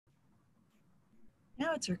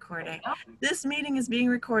Now it's recording. This meeting is being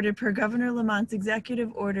recorded per Governor Lamont's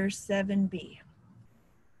Executive Order 7B.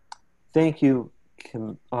 Thank you,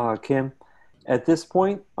 Kim. At this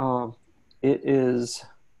point, it is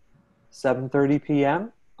 7:30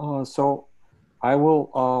 p.m. So I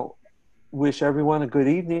will wish everyone a good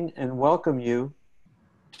evening and welcome you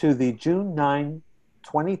to the June 9,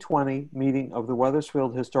 2020 meeting of the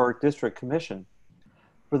Wethersfield Historic District Commission.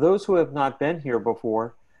 For those who have not been here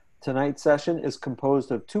before, tonight's session is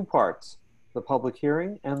composed of two parts, the public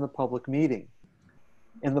hearing and the public meeting.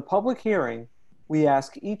 In the public hearing, we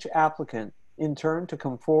ask each applicant in turn to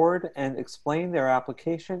come forward and explain their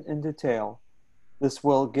application in detail. This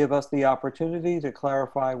will give us the opportunity to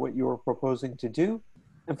clarify what you are proposing to do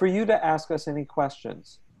and for you to ask us any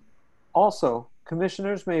questions. Also,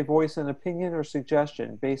 commissioners may voice an opinion or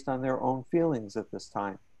suggestion based on their own feelings at this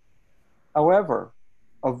time. However,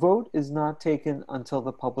 a vote is not taken until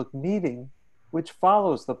the public meeting, which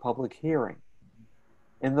follows the public hearing.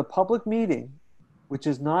 In the public meeting, which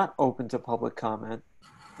is not open to public comment,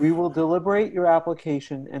 we will deliberate your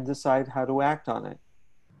application and decide how to act on it.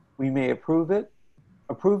 We may approve it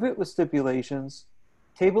with stipulations,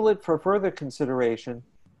 table it for further consideration,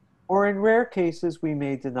 or in rare cases, we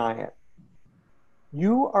may deny it.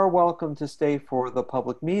 You are welcome to stay for the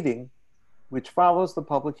public meeting, which follows the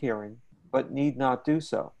public hearing, but need not do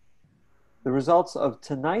so. The results of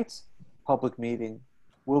tonight's public meeting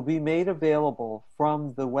will be made available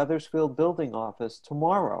from the Wethersfield Building Office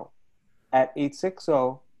tomorrow at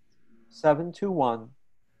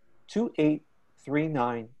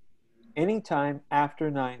 860-721-2839, anytime after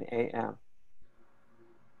 9 a.m.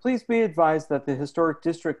 Please be advised that the Historic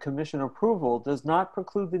District Commission approval does not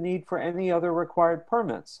preclude the need for any other required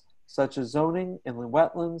permits, such as zoning, inland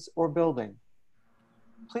wetlands, or building.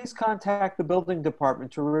 Please contact the building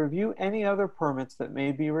department to review any other permits that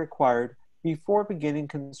may be required before beginning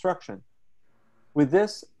construction. With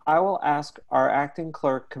this, I will ask our acting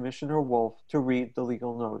clerk, Commissioner Wolf, to read the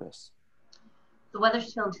legal notice. The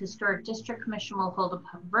Wethersfield Historic District Commission will hold a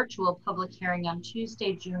virtual public hearing on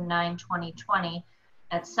Tuesday, June 9, 2020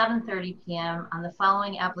 at 7:30 p.m. on the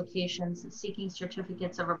following applications seeking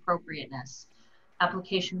certificates of appropriateness.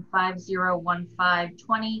 Application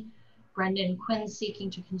 501520, Brendan Quinn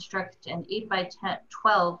seeking to construct an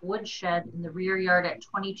 8x12 wood shed in the rear yard at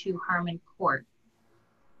 22 Harmon Court.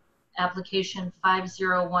 Application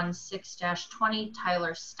 5016-20,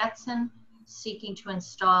 Tyler Stetson seeking to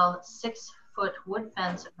install 6-foot wood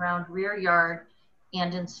fence around rear yard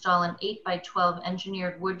and install an 8x12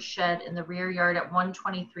 engineered wood shed in the rear yard at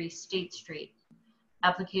 123 State Street.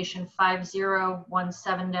 Application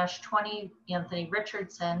 5017-20, Anthony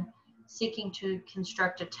Richardson seeking to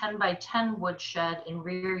construct a 10x10 wood shed in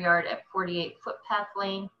rear yard at 48 Footpath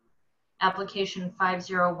Lane. Application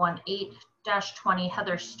 5018-20,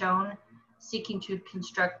 Heather Stone seeking to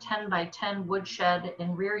construct 10x10 wood shed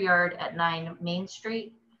in rear yard at 9 Main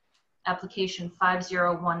Street. Application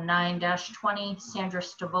 5019-20, Sandra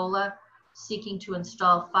Stavola seeking to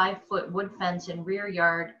install 5-foot wood fence in rear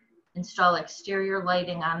yard, install exterior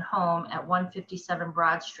lighting on home at 157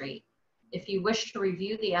 Broad Street. If you wish to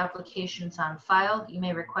review the applications on file, you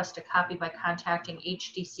may request a copy by contacting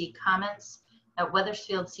HDC Comments at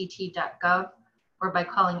wethersfieldct.gov or by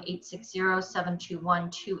calling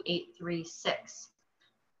 860-721-2836.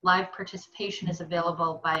 Live participation is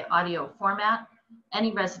available by audio format.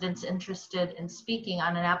 Any residents interested in speaking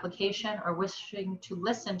on an application or wishing to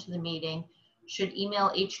listen to the meeting should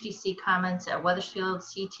email HDC Comments at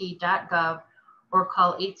wethersfieldct.gov or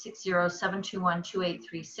call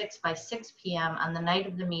 860-721-2836 by 6 p.m. on the night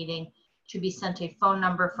of the meeting to be sent a phone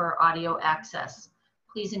number for audio access.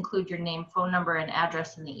 Please include your name, phone number, and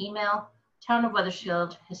address in the email. Town of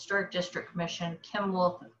Wethersfield Historic District Commission, Kim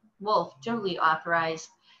Wolf, duly authorized,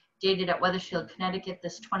 dated at Wethersfield, Connecticut,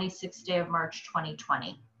 this 26th day of March,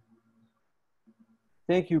 2020.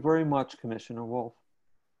 Thank you very much, Commissioner Wolf.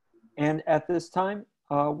 And at this time,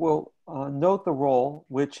 we'll note the roll,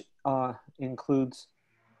 which includes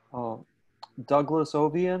Douglas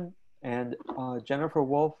Ovian and Jennifer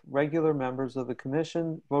Wolf, regular members of the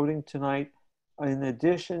commission voting tonight. In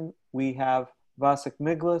addition, we have Vasek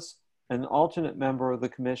Miglis, an alternate member of the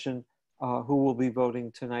commission who will be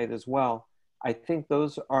voting tonight as well. I think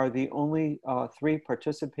those are the only 3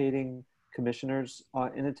 participating commissioners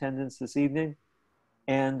in attendance this evening.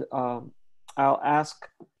 And I'll ask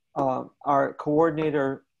our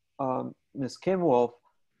coordinator, Ms. Kim Wolf,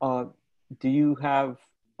 do you have,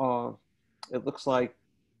 it looks like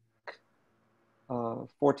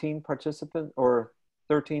 14 participants or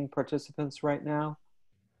 13 participants right now?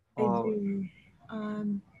 I do.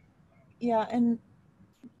 Yeah, and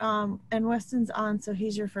And Weston's on, so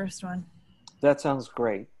he's your first one. That sounds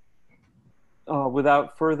great.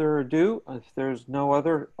 Without further ado, if there's no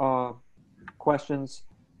other questions,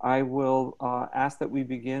 I will ask that we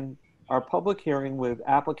begin our public hearing with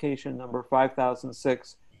application number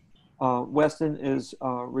 5006. Weston is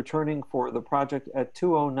returning for the project at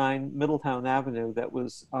 209 Middletown Avenue that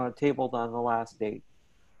was tabled on the last date,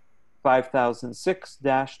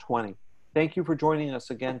 5006-20. Thank you for joining us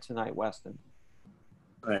again tonight, Weston.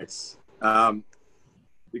 Thanks.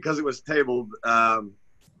 Because it was tabled, I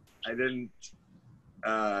didn't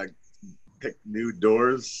pick new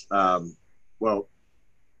doors. Well,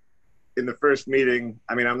 in the first meeting,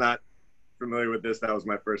 I mean, I'm not familiar with this. That was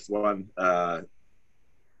my first one.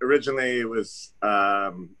 Originally, it was,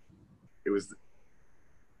 I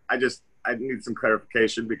need some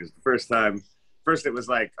clarification because the first it was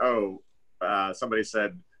like, somebody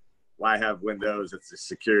said, why have windows? It's a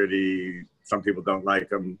security. Some people don't like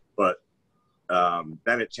them, but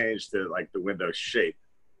then it changed to like the window shape.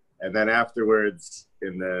 And then afterwards,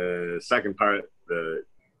 in the second part, the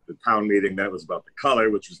town meeting, that was about the color,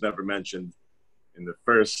 which was never mentioned in the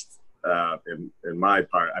first, in my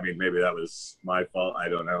part. I mean, maybe that was my fault. I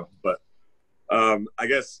don't know. But I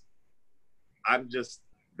guess I'm just,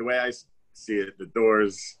 the way I see it, the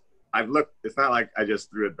doors, I've looked, it's not like I just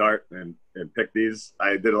threw a dart and picked these.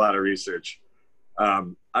 I did a lot of research. I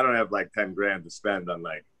don't have like 10 grand to spend on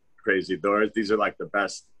like crazy doors. These are like the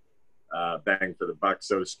best bang for the buck,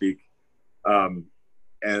 so to speak.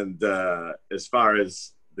 And as far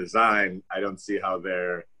as design, I don't see how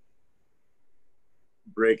they're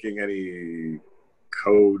breaking any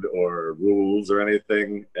code or rules or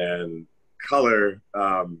anything. And color,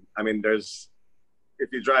 I mean,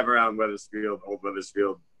 if you drive around Weathersfield, old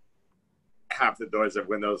Weathersfield, half the doors have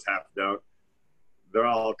windows, half don't. They're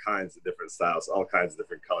all kinds of different styles, all kinds of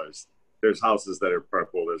different colors. There's houses that are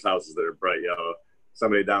purple, there's houses that are bright yellow.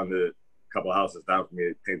 Somebody a couple houses down from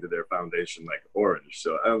me painted their foundation like orange.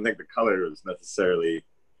 So I don't think the color is necessarily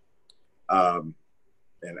an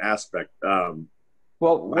aspect. Well,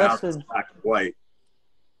 Weston, black and white.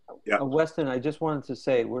 Yeah. Weston, I just wanted to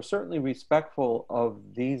say we're certainly respectful of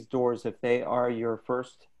these doors if they are your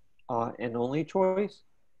first and only choice.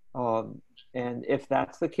 And if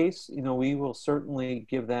that's the case, we will certainly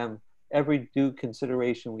give them every due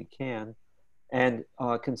consideration we can and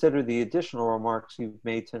consider the additional remarks you've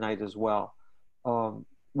made tonight as well.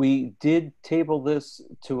 We did table this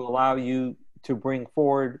to allow you to bring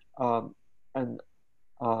forward an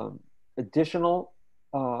additional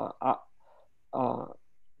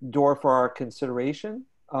door for our consideration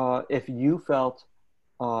if you felt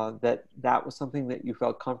that was something that you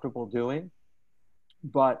felt comfortable doing.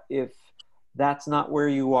 But if that's not where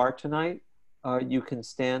you are tonight, you can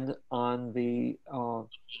stand on the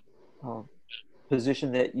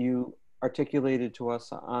position that you articulated to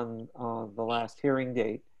us on the last hearing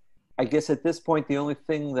date. I guess at this point, the only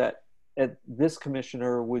thing that this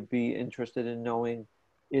commissioner would be interested in knowing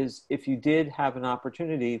is if you did have an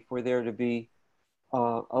opportunity for there to be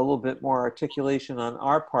a little bit more articulation on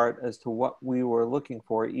our part as to what we were looking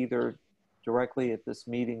for, either directly at this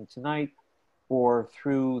meeting tonight or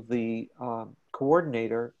through the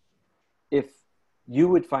coordinator, if you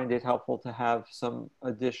would find it helpful to have some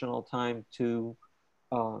additional time to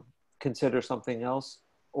consider something else,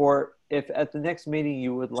 or if at the next meeting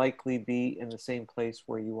you would likely be in the same place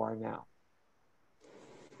where you are now.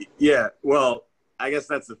 Yeah, well, I guess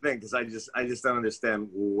that's the thing, because I just don't understand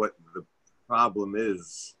what the problem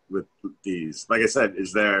is with these. Like I said,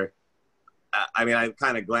 is there, I mean, I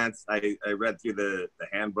kind of glanced, I read through the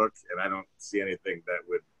handbook, and I don't see anything that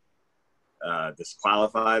would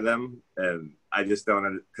disqualify them. And I just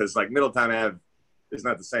don't, because like Middletown Ave is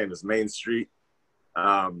not the same as Main Street.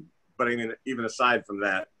 But I mean, even aside from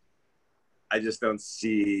that, I just don't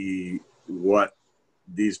see what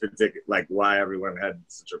these particular, like why everyone had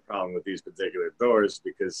such a problem with these particular doors,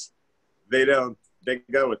 because they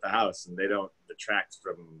go with the house and they don't detract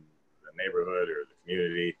from the neighborhood or the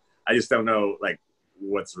community. I just don't know like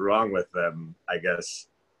what's wrong with them, I guess.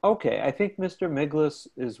 Okay, I think Mr. Miglis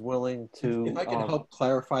is willing to if I can help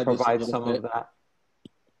clarify this provide a some little of bit,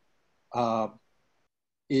 that.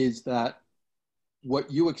 Is that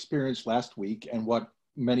what you experienced last week and what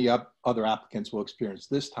many other applicants will experience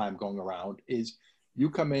this time going around is you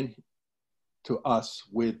come in to us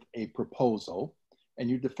with a proposal and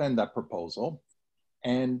you defend that proposal.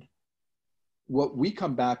 And what we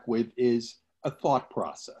come back with is a thought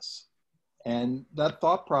process. And that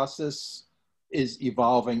thought process is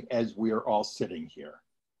evolving as we are all sitting here.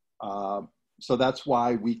 So that's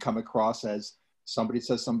why we come across as somebody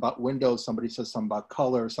says something about windows, somebody says something about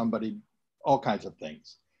color, somebody, all kinds of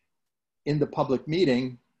things. in the public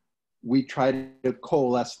meeting, we try to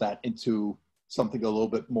coalesce that into something a little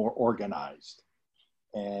bit more organized.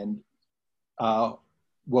 And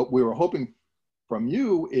what we were hoping from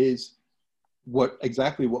you is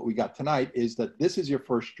exactly what we got tonight, is that this is your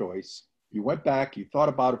first choice. You went back, you thought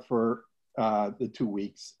about it for the 2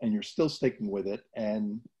 weeks, and you're still sticking with it.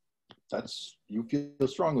 And you feel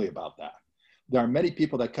strongly about that. There are many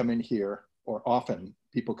people that come in here, or often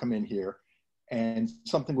people come in here, and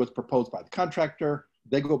something was proposed by the contractor,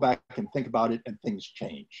 they go back and think about it, and things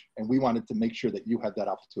change. And we wanted to make sure that you had that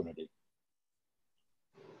opportunity.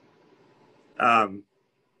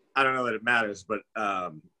 I don't know that it matters, but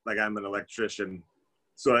like, I'm an electrician,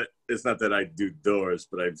 so it's not that I do doors,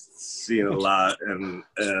 but I've seen a lot, and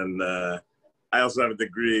I also have a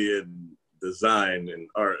degree in design and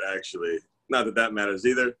art, actually. Not that that matters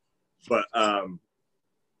either, but I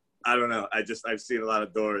don't know. I've seen a lot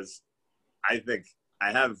of doors. I think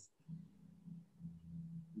I have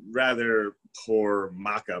rather poor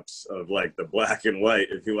mock-ups of like the black and white.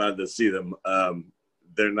 If you wanted to see them,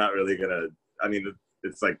 they're not really gonna, I mean,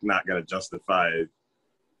 it's like not gonna justify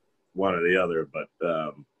one or the other, but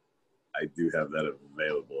I do have that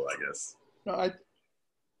available, I guess. No,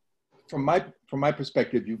 from my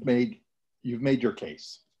perspective, you've made your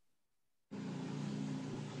case.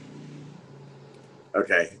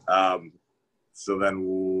 Okay. So then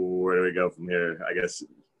where do we go from here? I guess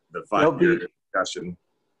the 5-year discussion.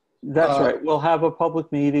 That's right. We'll have a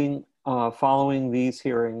public meeting following these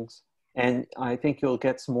hearings, and I think you'll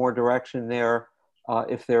get some more direction there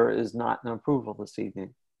if there is not an approval this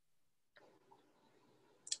evening.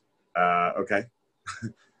 Okay.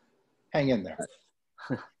 Hang in there.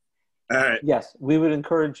 All right. Yes, we would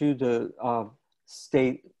encourage you to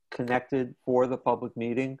stay connected for the public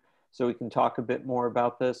meeting so we can talk a bit more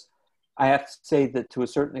about this. I have to say that to a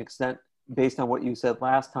certain extent, based on what you said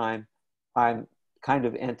last time, I'm kind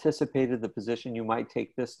of anticipated the position you might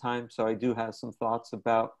take this time. So I do have some thoughts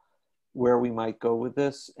about where we might go with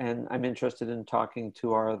this. And I'm interested in talking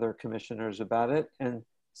to our other commissioners about it and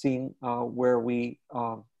seeing where we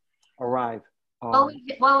arrive.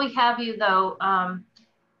 While we have you though,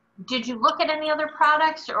 did you look at any other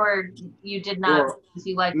products, or you did not? Well, because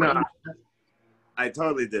you like no, what you I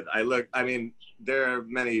totally did. I mean, there are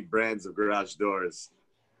many brands of garage doors.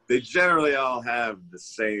 They generally all have the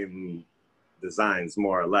same designs,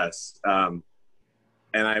 more or less. And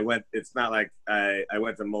it's not like I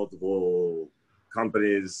went to multiple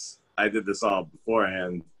companies. I did this all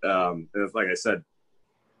beforehand. And it's like I said,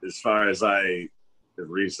 as far as I have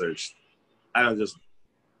researched, I don't just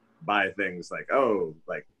buy things like, oh,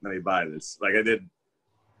 like, let me buy this. Like, I did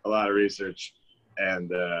a lot of research,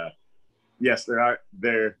 and yes, I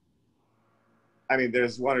mean,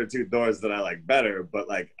 there's 1 or 2 doors that I like better, but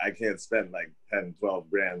like, I can't spend like 10,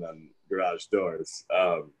 12 grand on garage doors.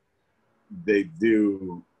 They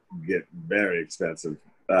do get very expensive.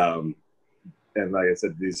 And like I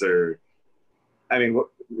said, these are, I mean,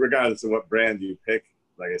 regardless of what brand you pick,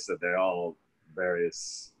 like I said, they're all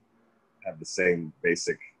have the same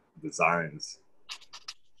basic designs.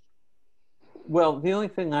 Well, the only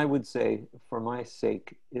thing I would say for my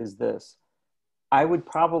sake is this. I would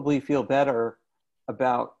probably feel better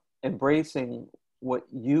about embracing what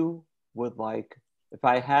you would like if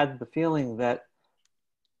I had the feeling that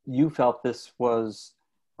you felt this was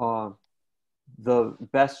the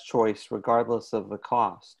best choice regardless of the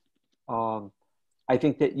cost. I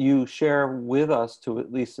think that you share with us, to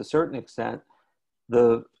at least a certain extent,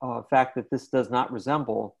 the fact that this does not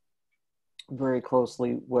resemble very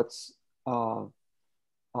closely what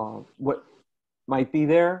might be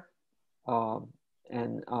there,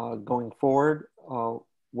 and going forward,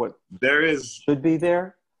 what there is should be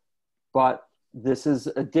there. But this is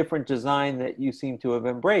a different design that you seem to have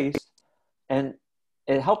embraced, and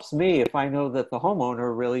it helps me if I know that the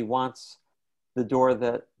homeowner really wants the door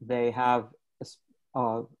that they have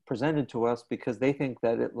presented to us because they think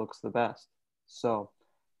that it looks the best. So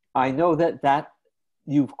I know that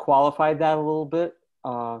you've qualified that a little bit,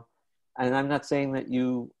 and I'm not saying that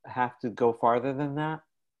you have to go farther than that,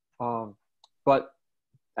 but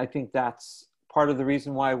I think that's part of the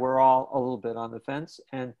reason why we're all a little bit on the fence.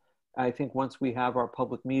 And I think once we have our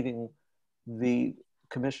public meeting, the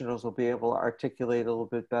commissioners will be able to articulate a little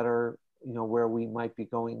bit better, where we might be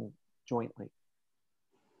going jointly.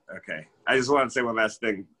 Okay. I just want to say one last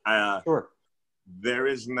thing. Sure. There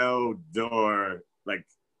is no door, like,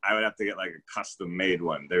 I would have to get like a custom made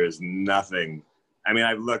one. There is nothing. I mean,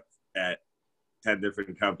 I've looked at 10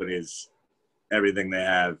 different companies, everything they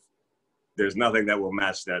have. There's nothing that will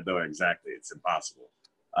match that door exactly. It's impossible.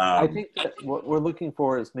 I think that what we're looking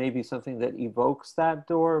for is maybe something that evokes that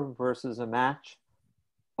door versus a match.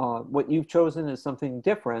 What you've chosen is something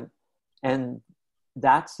different, and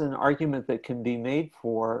that's an argument that can be made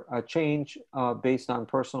for a change based on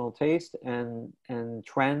personal taste and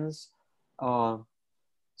trends.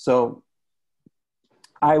 So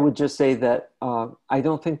I would just say that I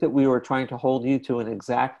don't think that we were trying to hold you to an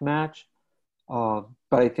exact match, but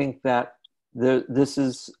I think that this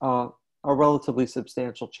is a relatively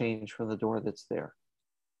substantial change from the door that's there.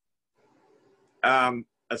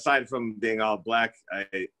 Aside from being all black,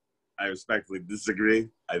 I respectfully disagree.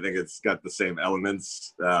 I think it's got the same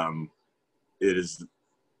elements. It is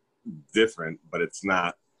different, but it's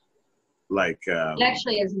not like. It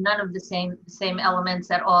actually has none of the same elements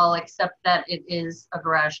at all, except that it is a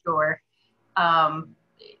garage door. It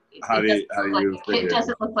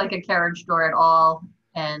doesn't look like a carriage door at all,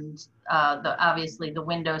 and obviously the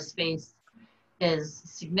window space is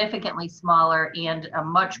significantly smaller and a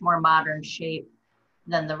much more modern shape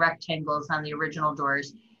than the rectangles on the original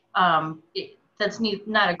doors. That's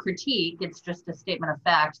not a critique, it's just a statement of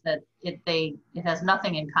fact that it has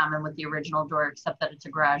nothing in common with the original door except that it's a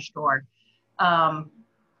garage door.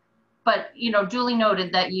 But duly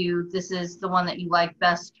noted that this is the one that you like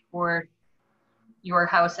best for your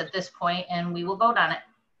house at this point, and we will vote on it.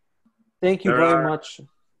 Thank you very much.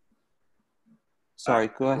 Sorry,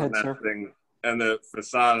 go ahead, sir. And the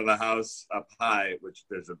facade of the house up high, which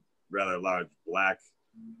there's a rather large black,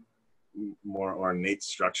 more ornate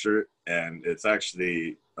structure, and it's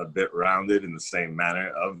actually a bit rounded in the same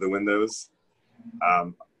manner of the windows.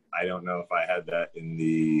 I don't know if I had that in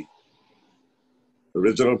the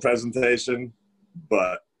original presentation,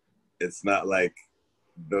 but it's not like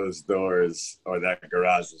those doors or that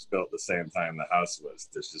garage was built the same time the house was.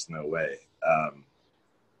 There's just no way.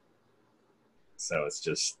 So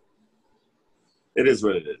it is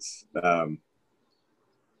what it is.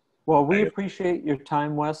 Well, we appreciate your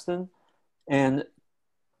time, Weston. And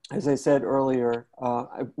as I said earlier,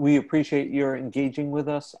 we appreciate your engaging with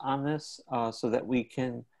us on this so that we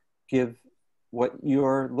can give what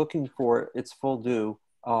you're looking for its full due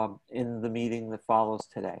in the meeting that follows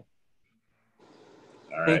today.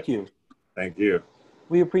 All right. Thank you. Thank you.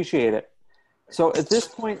 We appreciate it. So at this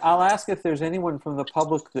point, I'll ask if there's anyone from the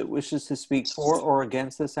public that wishes to speak for or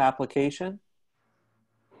against this application.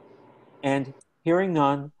 And hearing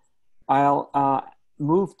none, I'll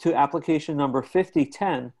move to application number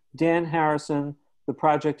 5010, Dan Harrison, the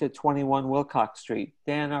project at 21 Wilcox Street.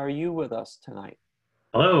 Dan, are you with us tonight?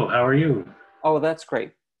 Hello, how are you? Oh, that's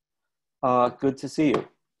great. Good to see you.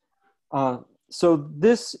 So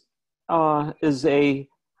this is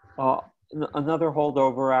another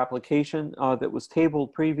holdover application that was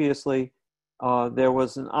tabled previously. There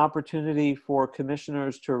was an opportunity for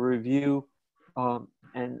commissioners to review a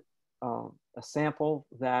sample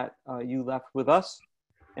that you left with us,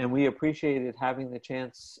 and we appreciated having the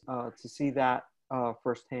chance to see that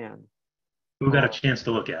firsthand. Who got a chance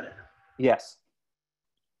to look at it? Yes.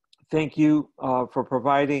 Thank you for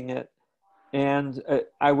providing it. And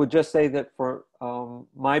I would just say that for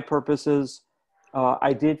my purposes,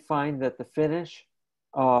 I did find that the finish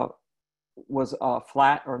was a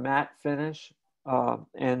flat or matte finish.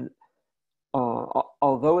 And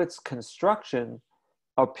although its construction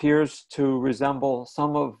appears to resemble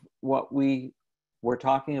some of what we were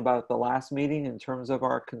talking about at the last meeting in terms of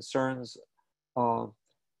our concerns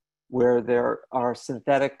where there are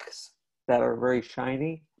synthetics that are very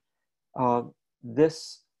shiny,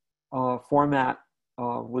 this format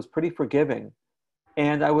was pretty forgiving.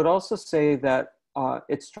 And I would also say that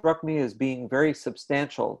it struck me as being very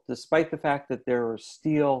substantial, despite the fact that there are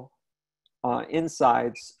steel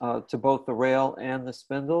insides to both the rail and the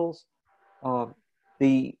spindles.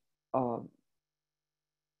 The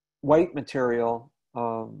white material,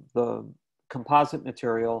 the composite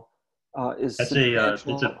material, is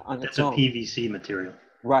substantial on its own. It's a PVC material.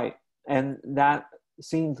 Right, and that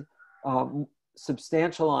seemed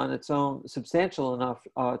substantial on its own, substantial enough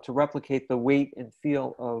to replicate the weight and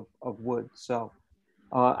feel of wood. So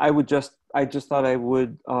I just thought I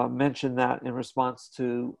would mention that in response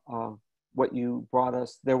to what you brought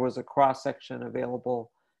us. There was a cross section available,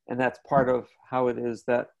 and that's part of how it is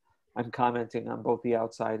that I'm commenting on both the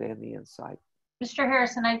outside and the inside. Mr.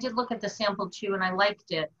 Harrison, I did look at the sample too, and I liked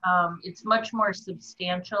it. It's much more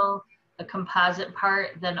substantial, the composite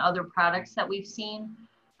part, than other products that we've seen.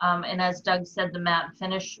 And as Doug said, the matte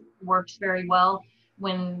finish works very well.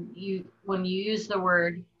 When you use the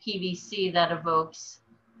word PVC, that evokes,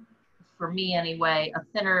 for me anyway, a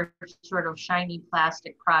thinner sort of shiny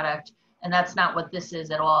plastic product, and that's not what this is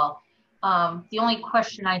at all. The only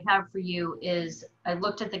question I have for you is, I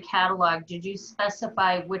looked at the catalog. Did you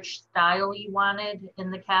specify which style you wanted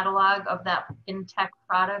in the catalog of that Intech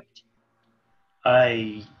product?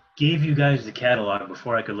 I gave you guys the catalog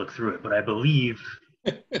before I could look through it, but I believe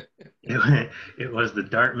it was the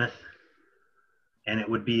Dartmouth, and it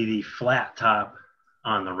would be the flat top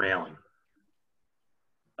on the railing.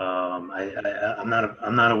 I'm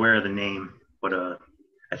not aware of the name, but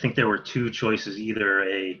I think there were two choices,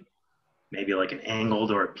 either maybe like an angled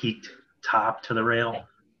or a peaked top to the rail,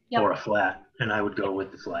 Yep. or a flat, and I would go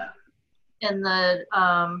with the flat. And the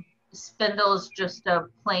spindle is just a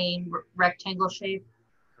plain rectangle shape?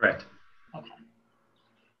 Correct. Okay,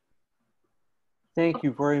 Thank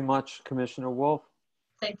you very much, Commissioner Wolf.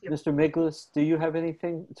 thank you. Mr. Miglis, do you have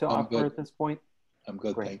anything to I'm offer good. at this point? I'm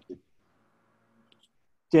good, Great. thank you.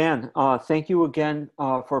 Dan, thank you again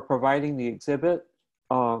for providing the exhibit.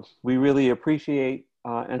 We really appreciate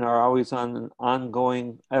and are always on an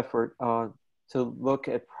ongoing effort to look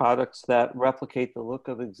at products that replicate the look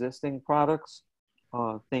of existing products.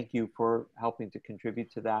 Thank you for helping to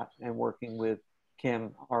contribute to that and working with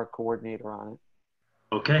Kim, our coordinator, on it.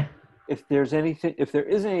 Okay. If there is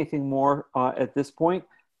anything more at this point,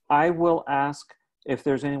 I will ask if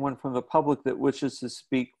there's anyone from the public that wishes to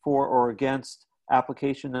speak for or against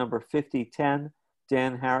application number 5010,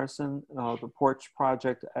 Dan Harrison, the porch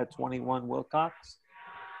project at 21 Wilcox.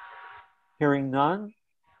 Hearing none,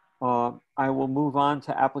 I will move on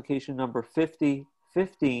to application number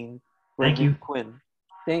 5015, Brendan Quinn.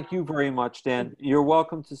 Thank you very much, Dan. You're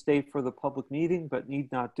welcome to stay for the public meeting, but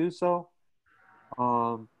need not do so.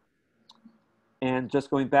 And just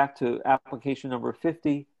going back to application number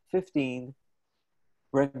 5015,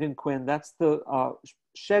 Brendan Quinn, that's the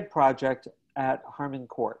shed project at Harmon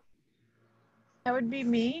Court. That would be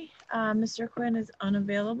me. Mr. Quinn is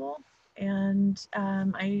unavailable, and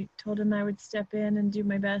I told him I would step in and do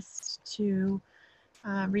my best to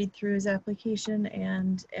read through his application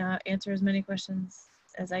and answer as many questions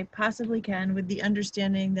as I possibly can, with the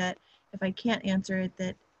understanding that if I can't answer it,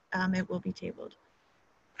 that it will be tabled.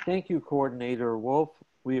 Thank you, Coordinator Wolf.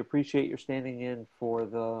 We appreciate your standing in for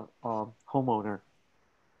the homeowner.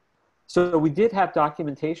 So we did have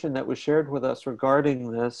documentation that was shared with us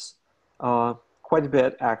regarding this, quite a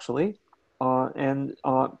bit actually.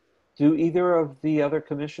 Do either of the other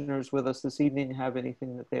commissioners with us this evening have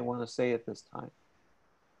anything that they want to say at this time?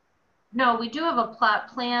 No, we do have a plot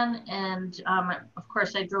plan, and of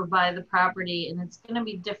course I drove by the property, and it's going to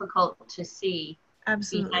be difficult to see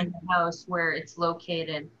Absolutely. behind the house where it's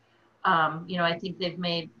located. You know, I think they've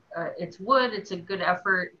made, it's wood, it's a good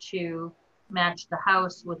effort to match the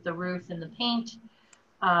house with the roof and the paint.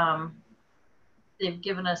 They've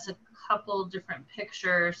given us a couple different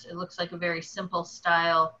pictures. It looks like a very simple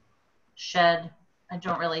style shed. I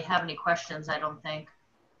don't really have any questions, I don't think.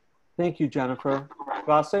 Thank you, Jennifer.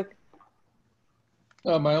 Vasek?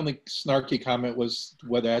 My only snarky comment was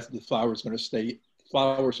whether the flowers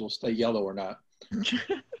will stay yellow or not.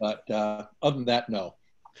 But other than that, no.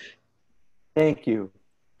 Thank you.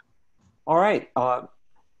 All right.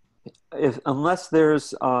 Unless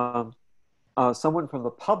there's someone from the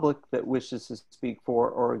public that wishes to speak for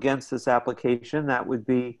or against this application, that would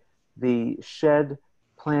be the shed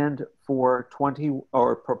planned for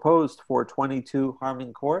proposed for 22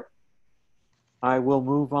 Harmon Court. I will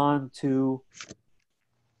move on to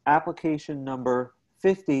application number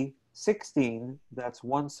 5016, that's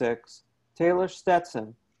 16, Taylor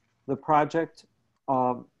Stetson, the project,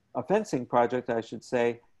 a fencing project, I should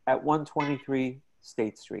say, at 123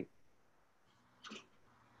 State Street.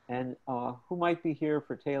 And who might be here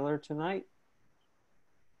for Taylor tonight?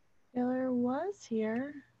 Taylor was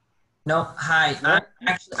here. No, hi.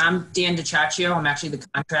 I'm Dan DiCiaccio. I'm actually the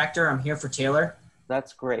contractor. I'm here for Taylor.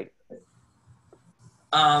 That's great.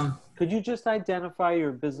 Could you just identify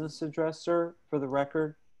your business address, sir, for the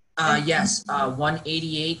record? Yes,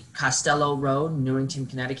 188 Costello Road, Newington,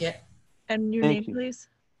 Connecticut. And your Thank name, you. please?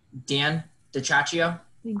 Dan DiCiaccio.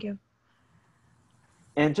 Thank you.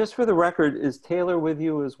 And just for the record, is Taylor with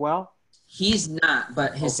you as well? He's not,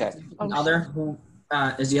 but his Okay. significant other, who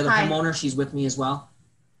is the other Hi. homeowner, she's with me as well.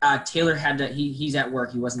 Taylor had to. He's at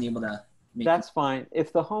work. He wasn't able to make That's fine.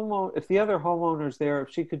 If the other homeowner's there, if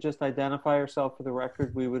she could just identify herself for the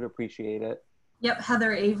record, we would appreciate it. Yep,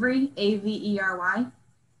 Heather Avery, Avery.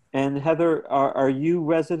 And Heather, are you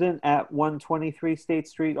resident at 123 State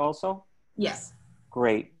Street also? Yes.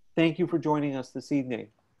 Great. Thank you for joining us this evening.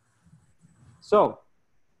 So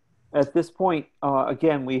at this point,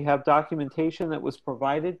 again, we have documentation that was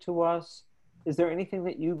provided to us. Is there anything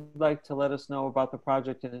that you'd like to let us know about the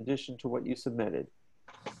project in addition to what you submitted?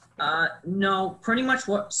 No, pretty much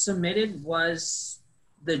what submitted was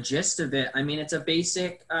the gist of it. I mean, it's a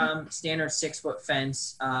basic standard 6-foot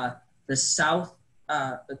fence. The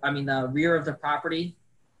the rear of the property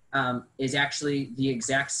is actually the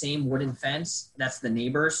exact same wooden fence. That's the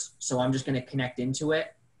neighbor's. So I'm just going to connect into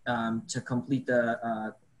it to complete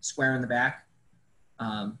the square in the back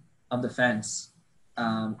of the fence.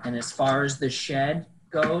 And as far as the shed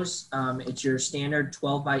goes, it's your standard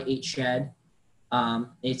 12 by 8 shed.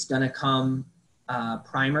 It's going to come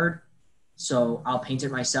primered. So I'll paint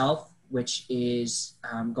it myself, which is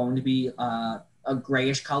going to be a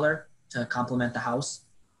grayish color to complement the house.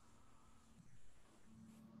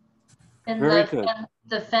 And Very good.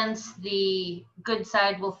 the fence, the good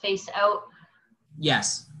side will face out.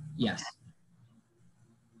 Yes, yes.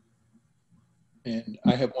 And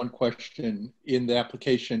I have one question. In the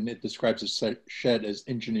application, it describes a shed as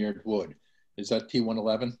engineered wood. Is that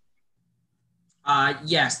T111?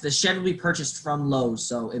 Yes, the shed will be purchased from Lowe's,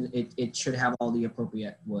 so it should have all the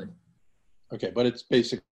appropriate wood. Okay, but it's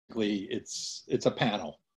basically, it's a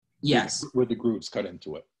panel. Yes. With the grooves cut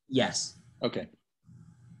into it. Yes. Okay.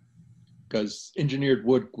 Because engineered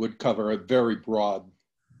wood would cover a very broad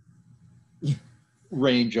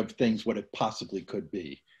range of things what it possibly could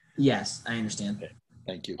be. Yes, I understand. Okay.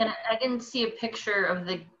 Thank you. And I didn't see a picture of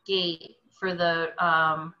the gate for the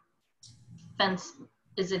fence.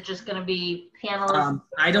 Is it just going to be panels?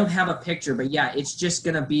 I don't have a picture, but yeah, it's just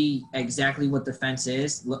going to be exactly what the fence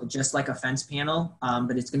is, just like a fence panel,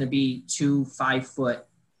 but it's going to be 2 5-foot.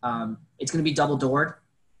 It's going to be double doored.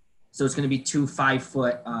 So it's going to be 2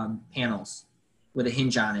 5-foot panels with a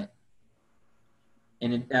hinge on it.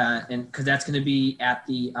 And because that's going to be at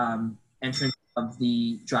the entrance of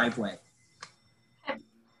the driveway. Okay.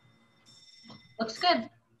 Looks good.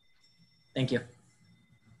 Thank you.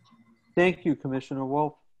 Thank you, Commissioner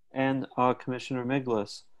Wolf and Commissioner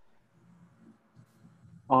Miglis.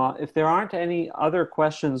 If there aren't any other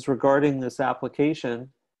questions regarding this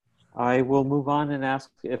application, I will move on and ask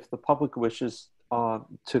if the public wishes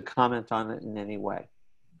to comment on it in any way.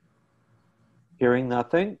 Hearing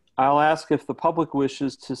nothing, I'll ask if the public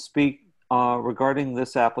wishes to speak regarding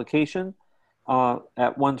this application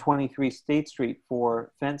at 123 State Street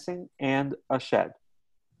for fencing and a shed.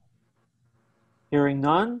 Hearing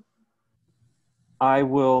none, I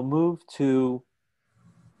will move to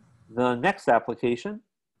the next application.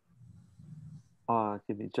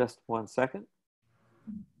 Give me just 1 second.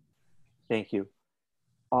 Thank you.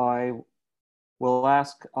 I will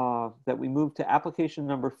ask that we move to application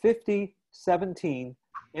number 5017,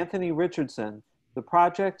 Anthony Richardson, the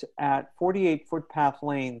project at 48 Footpath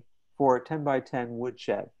Lane for a 10 by 10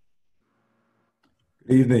 woodshed.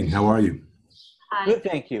 Good evening. How are you? Hi. Good,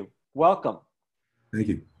 thank you. Welcome. Thank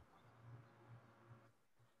you.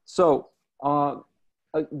 So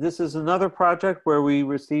this is another project where we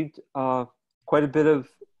received quite a bit of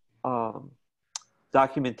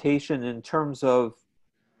documentation in terms of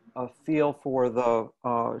a feel for the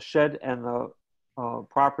shed and the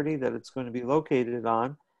property that it's going to be located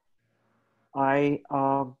on. I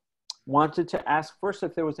wanted to ask first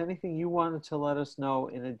if there was anything you wanted to let us know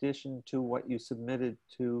in addition to what you submitted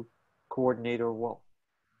to Coordinator Wolf.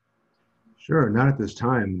 Sure. Not at this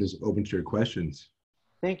time. Just open to your questions.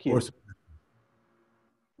 Thank you.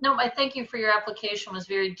 No, I thank you for your application. It was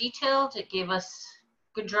very detailed. It gave us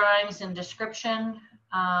good drawings and description.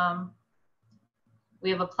 We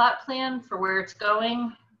have a plot plan for where it's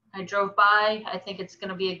going. I drove by. I think it's going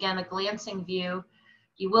to be, again, a glancing view.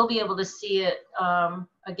 You will be able to see it,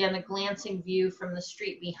 again, a glancing view from the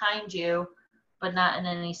street behind you, but not in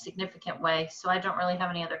any significant way. So I don't really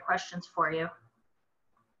have any other questions for you.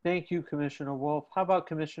 Thank you, Commissioner Wolf. How about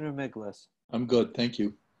Commissioner Miglis? I'm good. Thank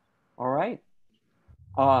you. All right.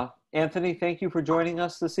 Anthony, thank you for joining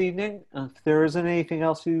us this evening. If there isn't anything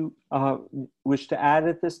else you wish to add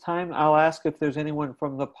at this time, I'll ask if there's anyone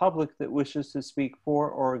from the public that wishes to speak for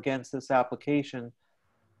or against this application.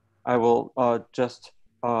 I will just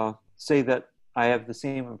say that I have the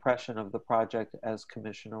same impression of the project as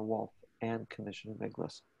Commissioner Wolf and Commissioner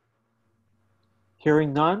Miglis.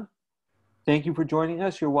 Hearing none, thank you for joining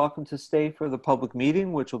us. You're welcome to stay for the public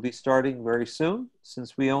meeting, which will be starting very soon,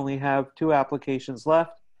 since we only have 2 applications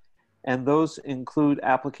left. And those include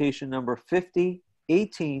application number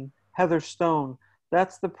 5018, Heather Stone.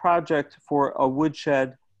 That's the project for a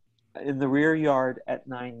woodshed in the rear yard at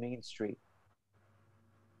 9 Main Street.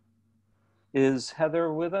 Is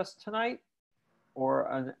Heather with us tonight,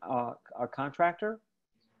 or a contractor?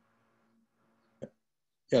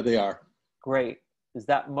 Yeah, they are. Great. Is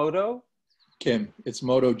that Moto? Kim, it's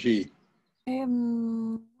Moto G. I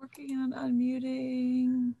am working on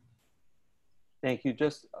unmuting. Thank you.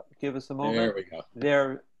 Just give us a moment. There we go.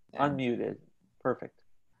 They're unmuted. Perfect.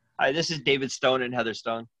 Hi, this is David Stone and Heather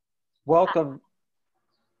Stone. Welcome.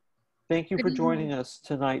 Thank you Good for evening. joining us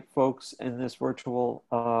tonight, folks, in this virtual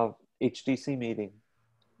HDC meeting.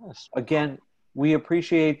 Yes. Again, we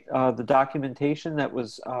appreciate the documentation that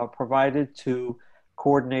was provided to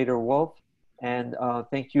Coordinator Wolf, and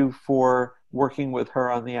thank you for working with her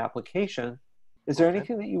on the application. Is there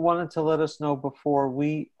anything that you wanted to let us know before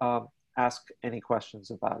we ask any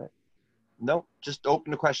questions about it? No, just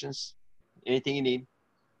open to questions. Anything you need.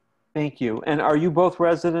 Thank you. And are you both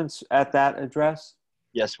residents at that address?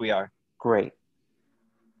 Yes, we are. Great.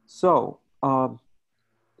 So,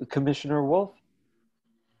 Commissioner Wolf?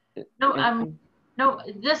 No, anything? no,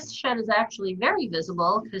 this shed is actually very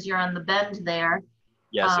visible because you're on the bend there.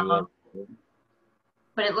 Yes, it will.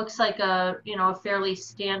 But it looks like a, a fairly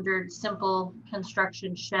standard, simple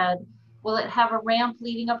construction shed. Will it have a ramp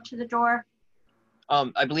leading up to the door?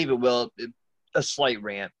 I believe it will. A slight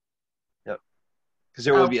ramp. Yep. Because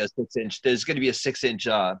there will be a 6-inch. There's going to be a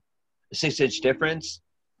 6-inch difference.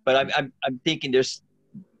 But I'm thinking there's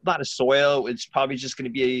a lot of soil. It's probably just going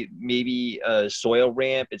to be maybe a soil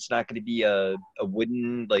ramp. It's not going to be a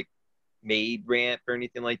wooden made ramp or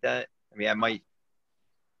anything like that. I mean,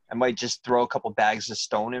 I might just throw a couple bags of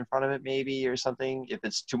stone in front of it maybe or something if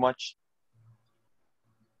it's too much.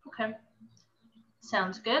 Okay.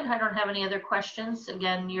 Sounds good. I don't have any other questions.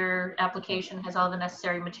 Again, your application has all the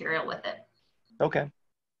necessary material with it. Okay.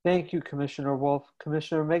 Thank you, Commissioner Wolf.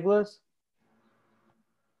 Commissioner Miglas?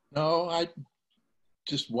 No, I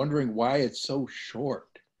just wondering why it's so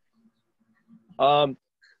short.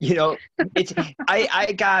 It's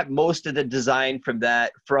I got most of the design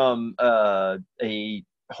from a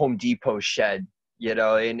Home Depot shed,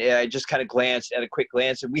 and I just kind of glanced at a quick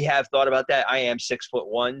glance, and we have thought about that. I am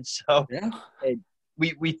 6'1", so Yeah. and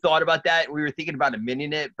we thought about that. We were thinking about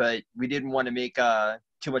amending it, but we didn't want to make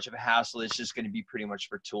too much of a hassle. It's just going to be pretty much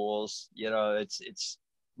for tools. It's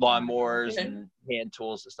lawnmowers and hand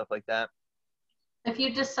tools and stuff like that. If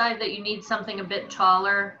you decide that you need something a bit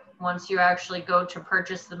taller, once you actually go to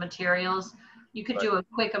purchase the materials, you could do a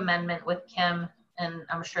quick amendment with Kim, and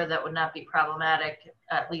I'm sure that would not be problematic,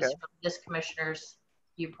 at least from this commissioner's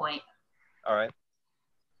viewpoint. All right.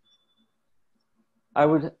 I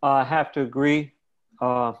would have to agree,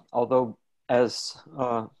 although as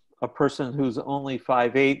a person who's only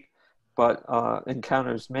 5'8", but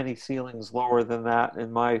encounters many ceilings lower than that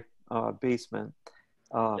in my basement,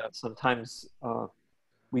 sometimes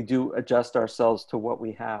we do adjust ourselves to what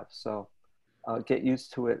we have. So get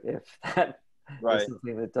used to it if that is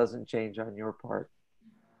something that doesn't change on your part.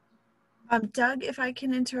 Doug, if I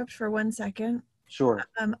can interrupt for 1 second. Sure.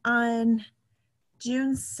 On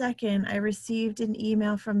June 2nd, I received an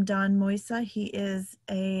email from Don Moisa. He is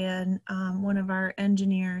one of our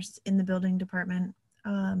engineers in the building department.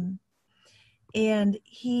 And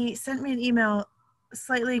he sent me an email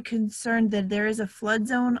slightly concerned that there is a flood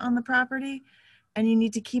zone on the property and you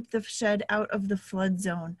need to keep the shed out of the flood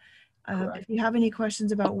zone. If you have any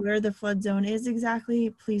questions about where the flood zone is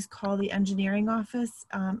exactly, please call the engineering office,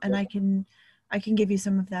 and I can give you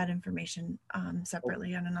some of that information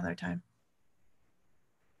separately on another time.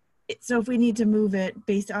 So if we need to move it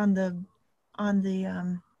based on the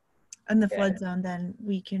flood zone, then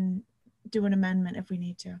we can do an amendment if we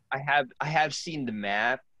need to. I have seen the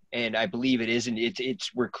map, and I believe it isn't.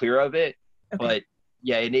 We're clear of it, but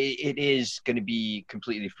yeah, it is going to be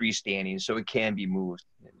completely freestanding, so it can be moved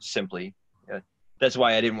simply. That's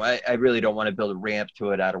why I really don't want to build a ramp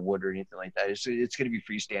to it out of wood or anything like that. It's going to be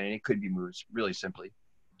freestanding. It could be moved really simply,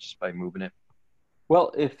 just by moving it.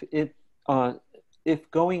 Well, if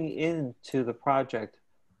going into the project,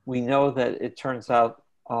 we know that it turns out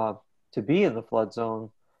to be in the flood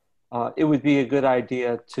zone, it would be a good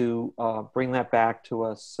idea to bring that back to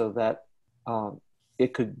us so that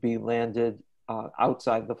it could be landed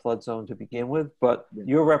outside the flood zone to begin with. But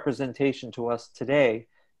your representation to us today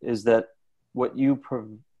is that what you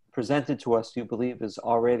presented to us, you believe, is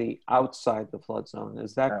already outside the flood zone.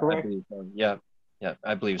 Is that correct? I believe so. Yeah,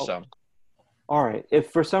 I believe so. All right.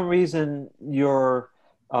 If for some reason you're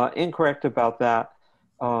incorrect about that,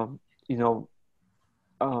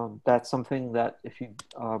 that's something that if you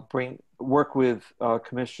work with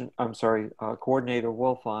Coordinator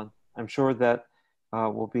Wolf on, I'm sure that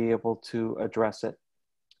we'll be able to address it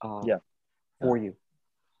for you.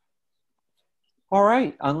 All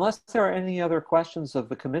right. Unless there are any other questions of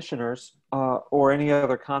the commissioners or any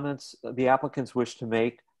other comments the applicants wish to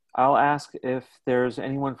make, I'll ask if there's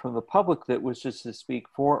anyone from the public that wishes to speak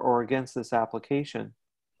for or against this application.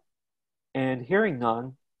 And hearing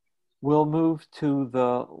none, we'll move to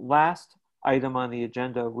the last item on the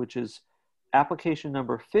agenda, which is application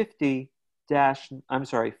number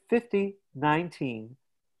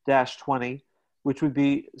 5019-20, which would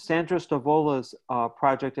be Sandra Stavola's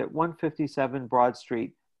project at 157 Broad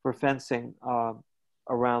Street for fencing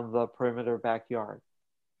around the perimeter backyard.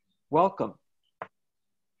 Welcome.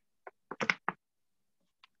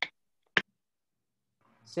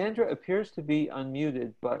 Sandra appears to be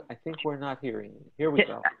unmuted, but I think we're not hearing you. Here we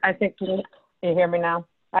go. I think you hear me now.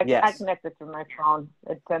 I Yes. connected through my phone.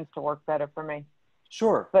 It tends to work better for me.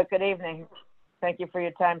 Sure. But good evening. Thank you for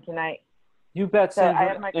your time tonight. You bet, So I Sandra.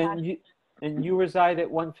 have my And you reside at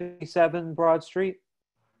 157 Broad Street?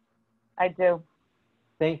 I do.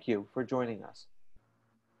 Thank you for joining us.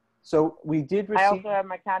 So we did I receive... also have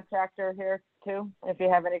my contractor here too, if you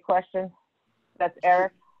have any questions. That's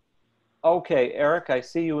Eric. Okay, Eric, I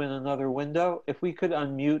see you in another window. If we could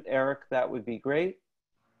unmute Eric, that would be great.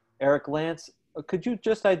 Eric Lance, could you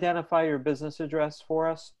just identify your business address for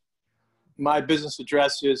us? My business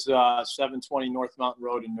address is 720 North Mountain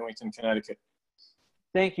Road in Newington, Connecticut.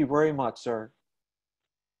 Thank you very much, sir.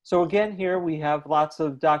 So again, here we have lots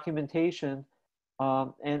of documentation,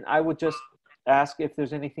 and I would just ask if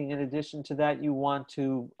there's anything in addition to that you want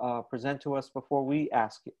to present to us before we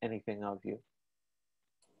ask anything of you.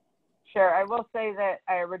 Sure. I will say that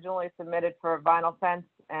I originally submitted for a vinyl fence,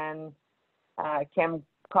 and Kim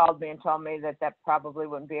called me and told me that that probably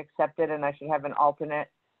wouldn't be accepted and I should have an alternate.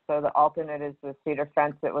 So the alternate is the cedar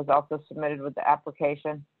fence that was also submitted with the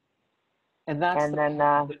application. And that's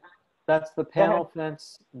the panel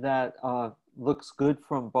fence that looks good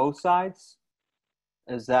from both sides?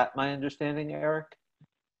 Is that my understanding, Eric?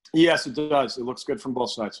 Yes, it does. It looks good from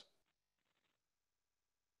both sides.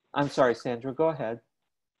 I'm sorry, Sandra, go ahead.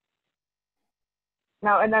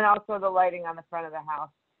 No, and then also the lighting on the front of the house.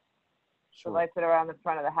 Sure. The lights that are on the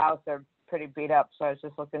front of the house are pretty beat up, so I was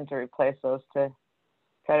just looking to replace those to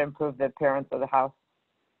try to improve the appearance of the house.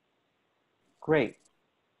 Great.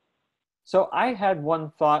 So I had one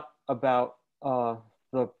thought about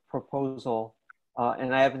the proposal,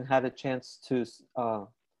 and I haven't had a chance to,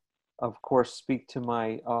 of course, speak to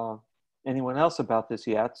my anyone else about this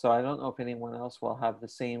yet. So I don't know if anyone else will have the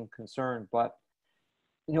same concern. But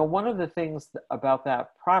you know, one of the things about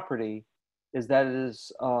that property is that it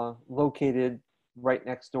is located right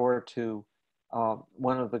next door to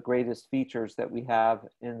one of the greatest features that we have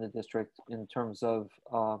in the district in terms of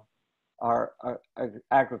our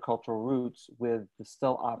agricultural roots with the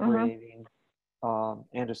still operating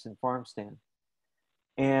Anderson farm stand.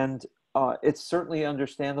 And it's certainly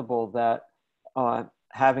understandable that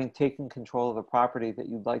having taken control of the property that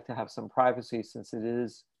you'd like to have some privacy since it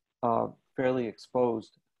is fairly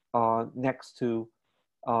exposed next to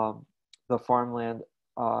the farmland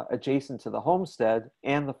adjacent to the homestead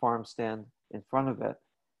and the farm stand in front of it.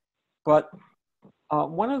 But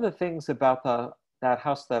one of the things about that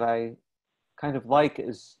house that I kind of like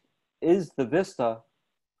is the vista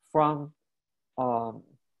from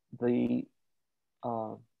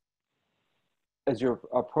as you're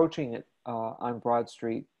approaching it on Broad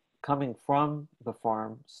Street, coming from the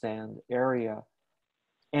farm stand area.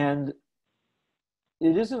 And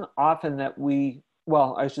it isn't often that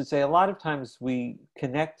well, I should say a lot of times we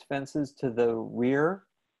connect fences to the rear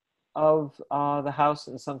of the house,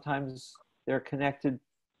 and sometimes they're connected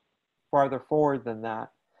farther forward than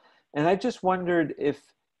that. And I just wondered if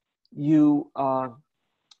you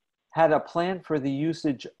had a plan for the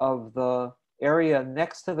usage of the area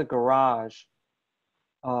next to the garage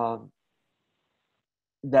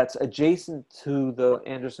that's adjacent to the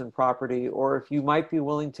Anderson property, or if you might be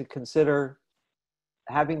willing to consider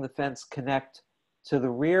having the fence connect to the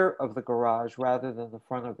rear of the garage rather than the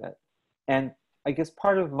front of it. And I guess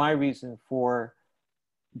part of my reason for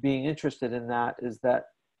being interested in that is that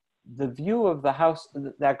the view of the house,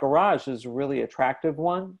 that garage, is a really attractive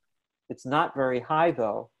one. It's not very high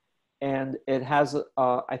though. And it has,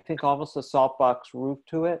 I think, almost a salt box roof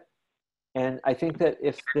to it. And I think that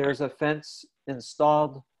if there's a fence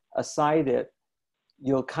installed aside it,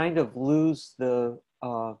 you'll kind of lose the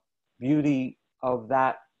beauty of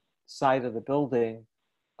that side of the building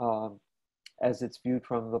as it's viewed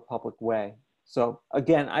from the public way. So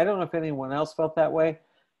again, I don't know if anyone else felt that way,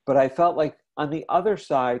 but I felt like on the other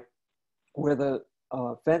side where the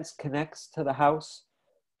fence connects to the house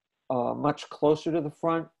much closer to the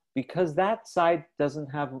front, because that side doesn't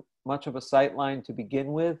have much of a sight line to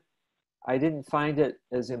begin with, I didn't find it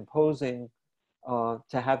as imposing to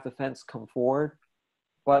have the fence come forward.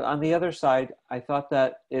 But on the other side, I thought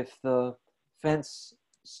that if the fence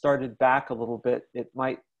started back a little bit, it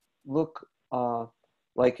might look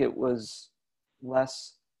like it was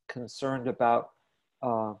less concerned about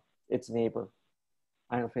its neighbor.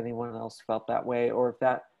 I don't know if anyone else felt that way, or if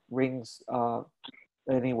that rings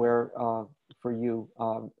anywhere for you,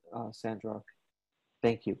 Sandra.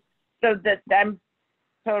 Thank you. So that I'm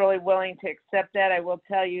totally willing to accept that. I will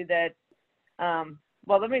tell you that,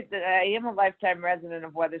 well, I am a lifetime resident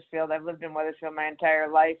of Weathersfield. I've lived in Weathersfield my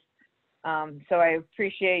entire life. So I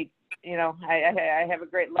appreciate, you know, I have a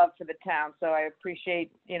great love for the town. So I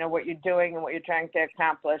appreciate, you know, what you're doing and what you're trying to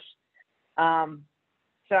accomplish.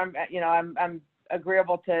 So I'm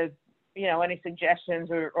agreeable to, you know, any suggestions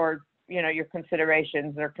or, you know, your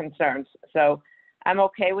considerations or concerns. So I'm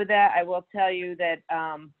okay with that. I will tell you that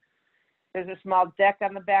there's a small deck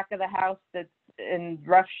on the back of the house that's in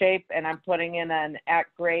rough shape, and I'm putting in an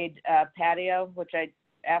at-grade patio, which I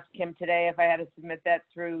asked him today if I had to submit that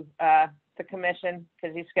through the commission,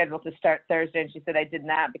 because he's scheduled to start Thursday, and she said I did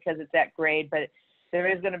not because it's at grade, but there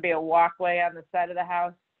is going to be a walkway on the side of the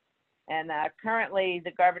house. And currently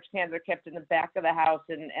the garbage cans are kept in the back of the house,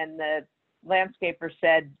 and the landscaper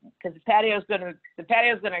said, because the patio is going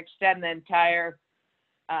to extend the entire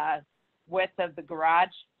width of the garage.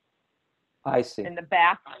 I see. In the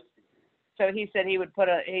back. So he said he's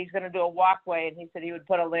going to do a walkway, and he said he would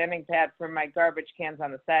put a landing pad for my garbage cans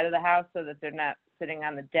on the side of the house so that they're not sitting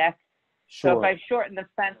on the deck. Sure. So if I shorten the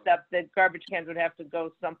fence up, the garbage cans would have to go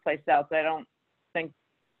someplace else. I don't think,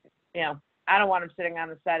 you know, I don't want them sitting on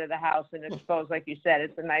the side of the house and exposed, like you said.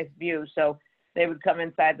 It's a nice view, so they would come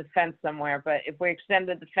inside the fence somewhere. But if we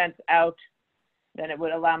extended the fence out, then it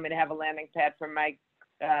would allow me to have a landing pad for my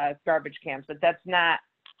garbage cans. But that's not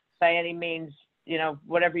by any means, you know,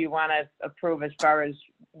 whatever you want to approve as far as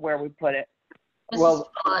where we put it.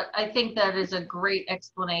 Well, I think that is a great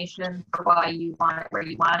explanation for why you want it where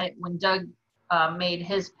you want it. When Doug made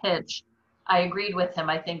his pitch, I agreed with him.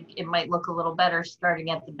 I think it might look a little better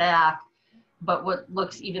starting at the back, but what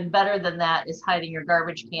looks even better than that is hiding your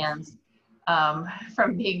garbage cans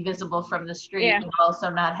from being visible from the street, yeah, and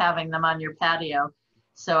also not having them on your patio.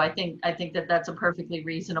 So I think that that's a perfectly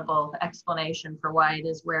reasonable explanation for why it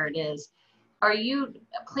is where it is. Are you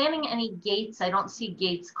planning any gates? I don't see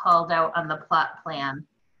gates called out on the plot plan.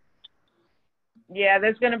 Yeah,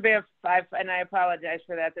 there's going to be a 5, and I apologize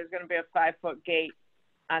for that. There's going to be a 5-foot gate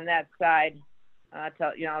on that side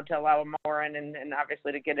to allow a mower in and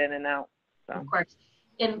obviously to get in and out. So. Of course.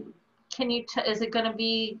 And can you, is it going to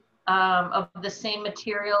be of the same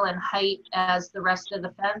material and height as the rest of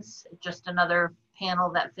the fence? Just another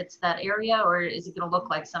panel that fits that area, or is it going to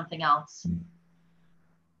look like something else?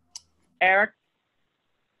 Eric?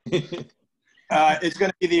 It's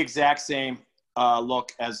going to be the exact same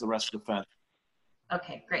look as the rest of the fence.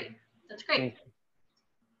 Okay, great. That's great.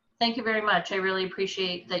 Thank you very much. I really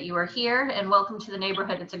appreciate that you are here, and welcome to the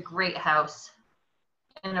neighborhood. It's a great house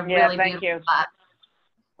and a really beautiful spot.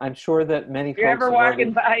 I'm sure that many if you're folks ever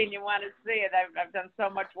walking by and you want to see it, I've done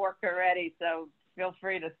so much work already, so feel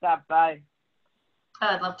free to stop by.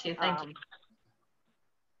 I'd love to. Thank you.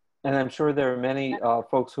 And I'm sure there are many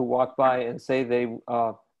folks who walk by and say they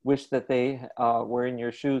wish that they were in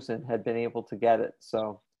your shoes and had been able to get it.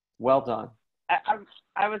 So well done.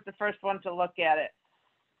 I was the first one to look at it,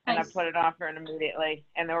 and nice. I put an offer in immediately,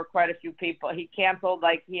 and there were quite a few people. He canceled,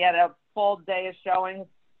 like he had a full day of showings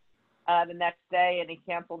the next day, and he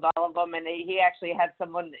canceled all of them. And he actually had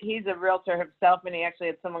someone, he's a realtor himself, and he actually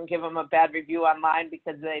had someone give him a bad review online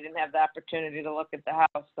because they didn't have the opportunity to look at the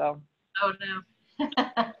house. So. Oh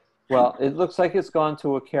no. Well, it looks like it's gone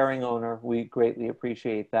to a caring owner. We greatly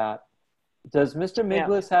appreciate that. Does Mr.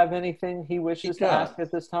 Miglis have anything he wishes to ask at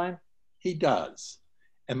this time? He does.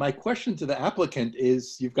 And my question to the applicant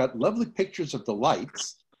is, you've got lovely pictures of the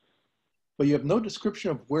lights, but you have no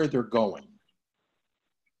description of where they're going.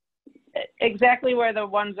 Exactly where the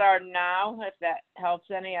ones are now, if that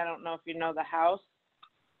helps any. I don't know if you know the house.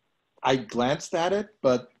 I glanced at it,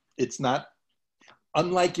 but it's not,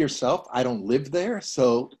 unlike yourself, I don't live there,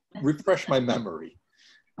 so refresh my memory.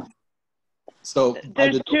 So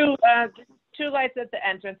there's two lights at the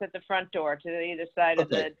entrance at the front door to either side of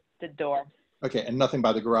the door. Okay, and nothing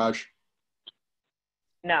by the garage?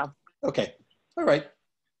 No. Okay, all right.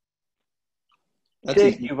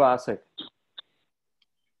 Thank you, Vasek.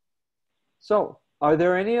 So, are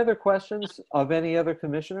there any other questions of any other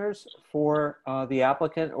commissioners for the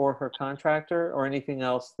applicant or her contractor, or anything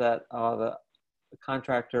else that the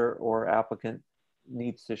contractor or applicant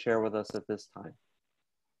needs to share with us at this time?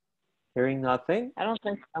 Hearing nothing? I don't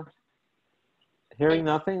think so. Hearing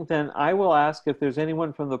nothing, then I will ask if there's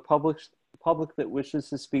anyone from the public that wishes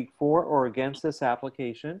to speak for or against this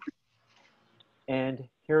application. And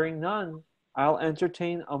hearing none, I'll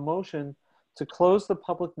entertain a motion to close the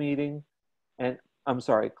public meeting and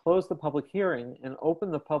close the public hearing and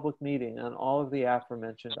open the public meeting on all of the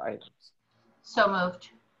aforementioned items. So moved.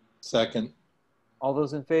 Second. All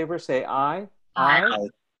those in favor say aye. Aye.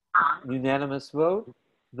 Unanimous vote.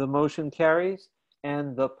 The motion carries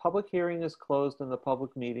and the public hearing is closed and the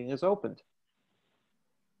public meeting is opened.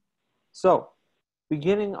 So,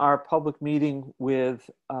 beginning our public meeting with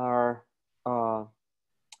our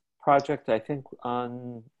project, I think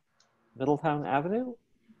on Middletown Avenue.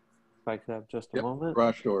 If I could have just a moment.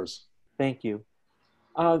 Garage doors. Thank you.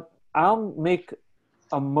 I'll make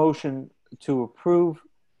a motion to approve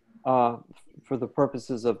for the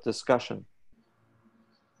purposes of discussion.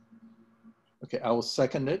 Okay, I will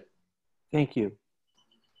second it. Thank you.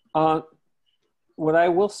 What I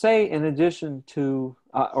will say in addition to,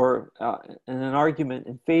 in an argument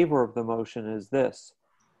in favor of the motion is this.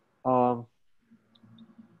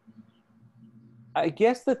 I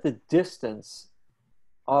guess that the distance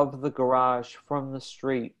of the garage from the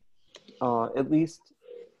street, at least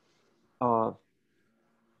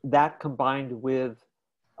that combined with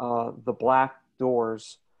the black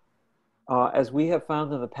doors, as we have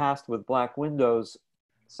found in the past with black windows,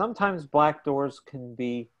 sometimes black doors can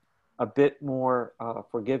be a bit more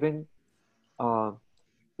forgiving.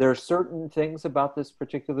 There are certain things about this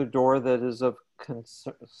particular door that is of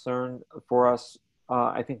concern for us.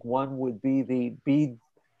 I think one would be the bead,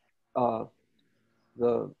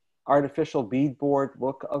 the artificial beadboard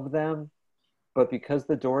look of them, but because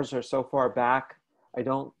the doors are so far back, I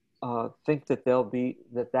don't think that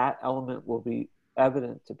that element will be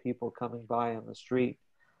evident to people coming by on the street.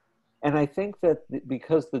 And I think that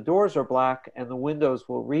because the doors are black and the windows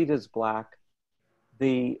will read as black,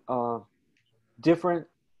 the different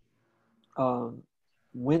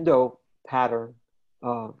window pattern,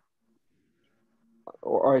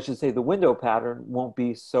 or I should say the window pattern won't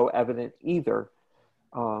be so evident either.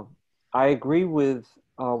 I agree with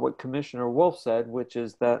what Commissioner Wolf said, which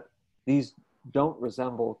is that these don't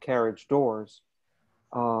resemble carriage doors.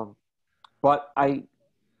 But I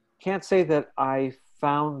can't say that I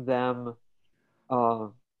found them,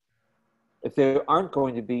 if they aren't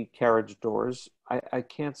going to be carriage doors, I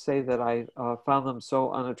can't say that I found them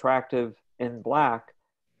so unattractive in black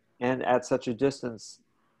and at such a distance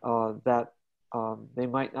that they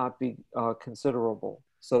might not be considerable.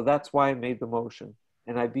 So that's why I made the motion.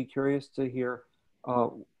 And I'd be curious to hear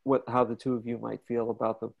how the two of you might feel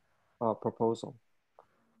about the proposal.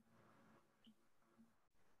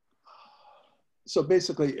 So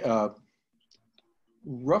basically,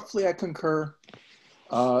 roughly I concur.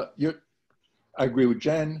 I agree with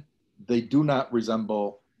Jen. They do not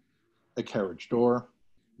resemble a carriage door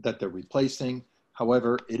that they're replacing.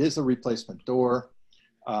 However, it is a replacement door.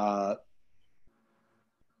 I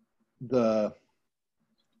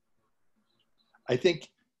think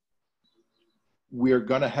we're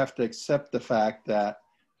going to have to accept the fact that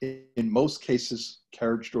in most cases,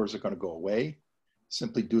 carriage doors are going to go away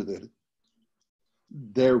simply due to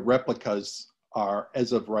their replicas are,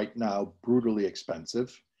 as of right now, brutally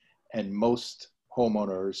expensive, and most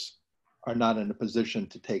homeowners are not in a position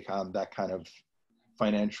to take on that kind of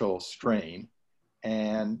financial strain.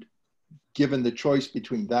 And given the choice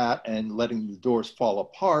between that and letting the doors fall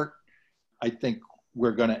apart, I think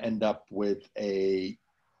we're going to end up with a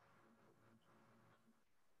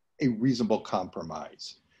reasonable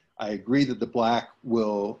compromise. I agree that the black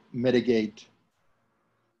will mitigate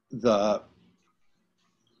the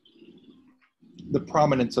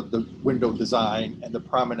prominence of the window design and the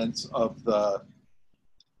prominence of the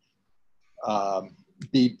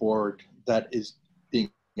beadboard that is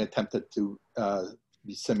being attempted to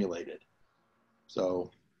be simulated.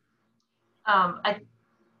 So I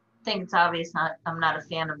think it's obvious I'm not a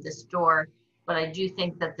fan of this door, but I do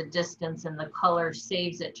think that the distance and the color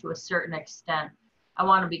saves it to a certain extent. I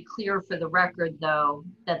want to be clear for the record, though,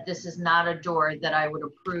 that this is not a door that I would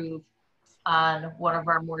approve on one of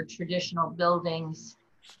our more traditional buildings.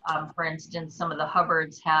 For instance, some of the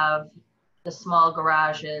Hubbards have the small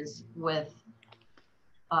garages with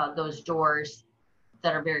those doors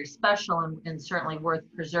that are very special and certainly worth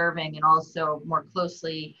preserving, and also more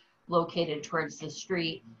closely located towards the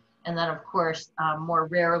street. And then, of course, more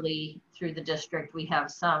rarely through the district, we have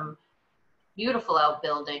some beautiful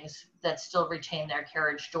outbuildings that still retain their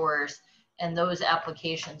carriage doors, and those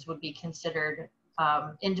applications would be considered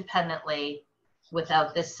independently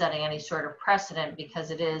without this setting any sort of precedent,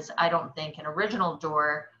 because it is, I don't think, an original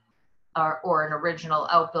door or an original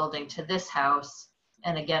outbuilding to this house.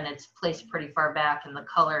 And again, it's placed pretty far back, and the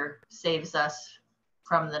color saves us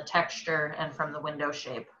from the texture and from the window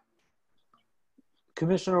shape.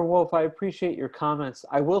 Commissioner Wolf, I appreciate your comments.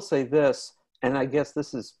 I will say this, and I guess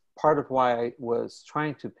this is part of why I was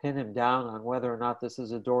trying to pin him down on whether or not this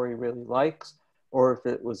is a door he really likes or if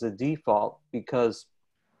it was a default, because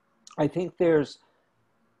I think there's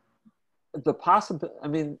the possibility. I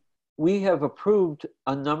mean, we have approved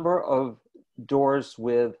a number of doors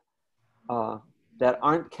with that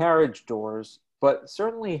aren't carriage doors, but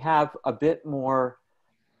certainly have a bit more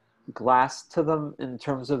glass to them in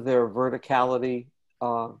terms of their verticality.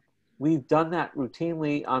 We've done that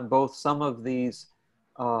routinely on both some of these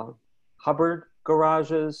Hubbard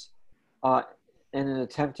garages in an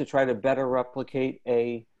attempt to try to better replicate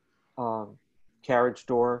a carriage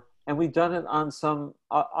door. And we've done it on some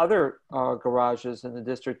other garages in the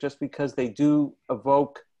district just because they do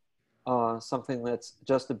evoke something that's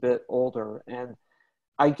just a bit older. And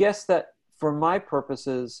I guess that for my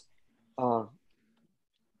purposes,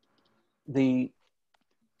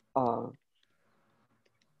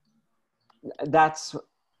 that's,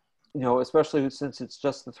 you know, especially since it's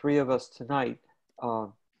just the three of us tonight,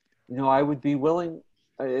 you know, I would be willing,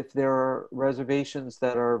 if there are reservations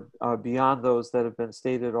that are beyond those that have been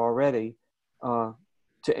stated already, to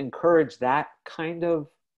encourage that kind of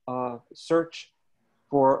search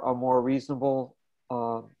for a more reasonable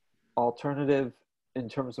alternative in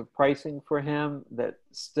terms of pricing for him that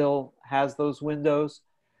still has those windows.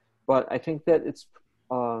 But I think that it's,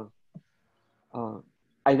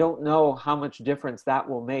 I don't know how much difference that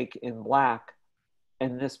will make in black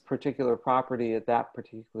in this particular property at that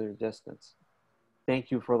particular distance. Thank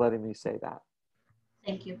you for letting me say that.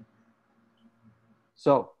 Thank you.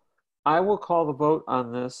 So I will call the vote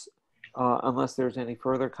on this unless there's any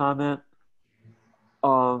further comment.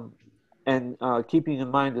 And keeping in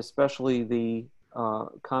mind especially the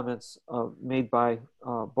comments made by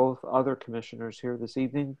both other commissioners here this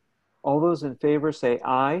evening. All those in favor say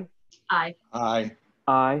aye. Aye. Aye.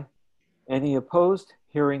 Aye. Any opposed?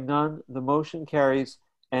 Hearing none, the motion carries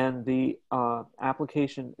and the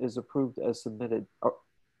application is approved as submitted. Oh,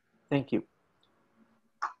 thank you.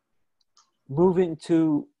 Moving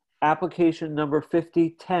to application number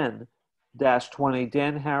 5010-20,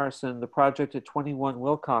 Dan Harrison, the project at 21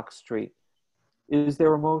 Wilcox Street. Is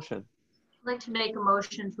there a motion? I'd like to make a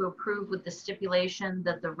motion to approve with the stipulation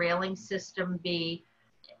that the railing system be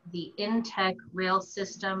the Intech rail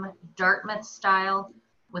system, Dartmouth style,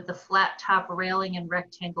 with a flat top railing and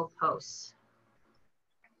rectangle posts.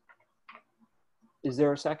 Is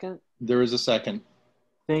there a second? There is a second.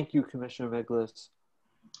 Thank you, Commissioner Miglis.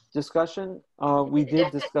 Discussion? We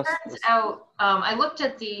did discuss this. this. I looked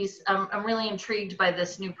at these. I'm really intrigued by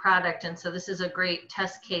this new product, and so this is a great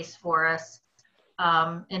test case for us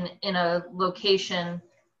in a location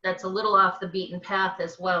that's a little off the beaten path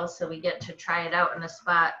as well, so we get to try it out in a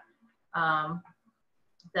spot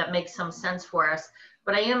that makes some sense for us.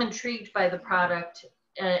 But I am intrigued by the product,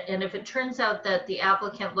 and if it turns out that the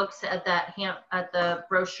applicant looks at the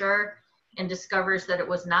brochure and discovers that it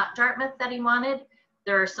was not Dartmouth that he wanted,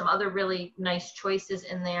 there are some other really nice choices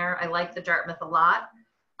in there. I like the Dartmouth a lot,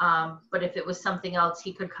 but if it was something else,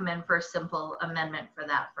 he could come in for a simple amendment for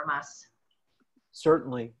that from us.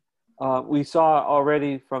 Certainly. We saw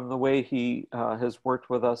already from the way he has worked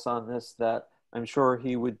with us on this that I'm sure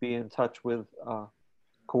he would be in touch with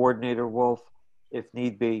Coordinator Wolf if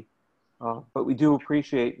need be. But we do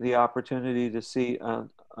appreciate the opportunity to see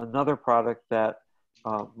another product that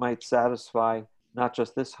might satisfy not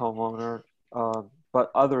just this homeowner,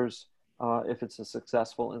 but others if it's a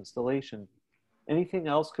successful installation. Anything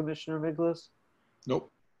else, Commissioner Miglis?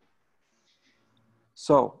 Nope.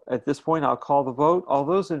 So at this point, I'll call the vote. All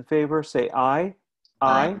those in favor say aye.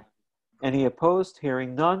 Aye. Any opposed?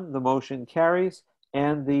 Hearing none, the motion carries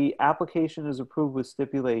and the application is approved with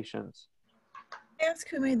stipulations. Ask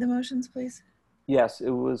who made the motions, please. Yes,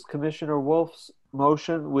 it was Commissioner Wolf's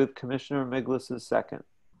motion with Commissioner Miglis's second.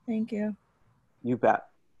 Thank you. You bet.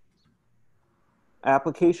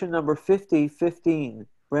 Application number 5015,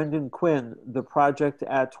 Brendan Quinn, the project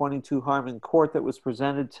at 22 Harmon Court that was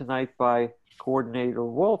presented tonight by Coordinator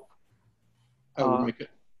Wolf. I'll make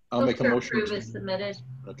a motion. Approve is submitted.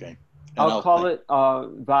 Okay. I'll call it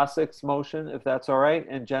Vasik's motion, if that's all right,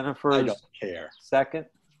 and Jennifer's I don't care. second.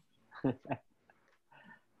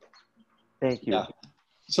 Thank you. Yeah.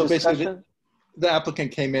 So basically, the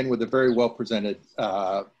applicant came in with a very well presented,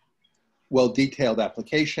 well detailed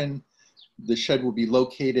application. The shed will be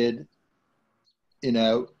located in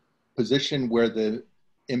a position where the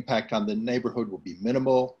impact on the neighborhood will be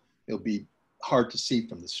minimal. It'll be hard to see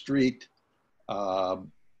from the street.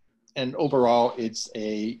 And overall, it's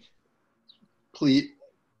an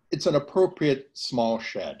appropriate small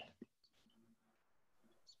shed.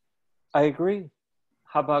 I agree.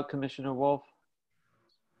 How about Commissioner Wolf?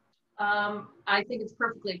 I think it's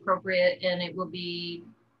perfectly appropriate and it will be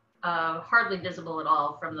hardly visible at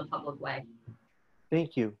all from the public way.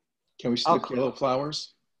 Thank you. Can we stick yellow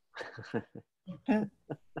flowers?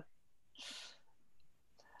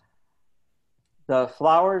 The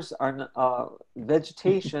flowers are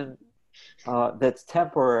vegetation that's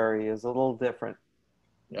temporary is a little different.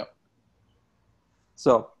 Yep.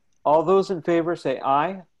 So all those in favor say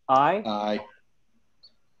aye. Aye. Aye.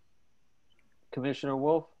 Commissioner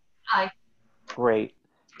Wolf? Aye. Great.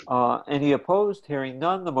 Any opposed? Hearing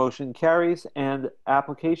none, the motion carries and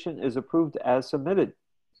application is approved as submitted.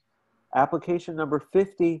 Application number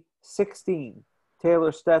 5016,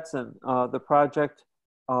 Taylor Stetson, the project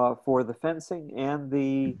for the fencing and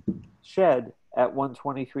the shed at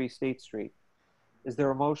 123 State Street. Is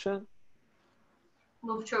there a motion?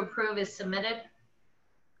 Move to approve is submitted.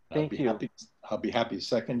 Thank you. I'll be happy to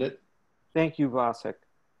second it. Thank you, Vasek.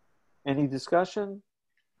 Any discussion?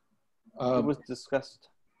 It was discussed.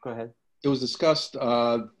 Go ahead. It was discussed.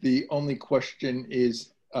 The only question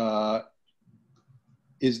is there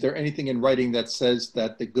anything in writing that says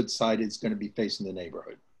that the good side is going to be facing the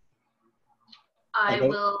neighborhood? I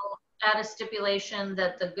will add a stipulation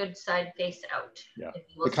that the good side face out. Yeah.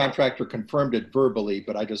 The contractor confirmed it verbally,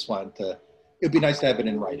 but I just wanted to, it'd be nice to have it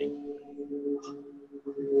in writing.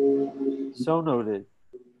 So noted.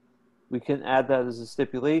 We can add that as a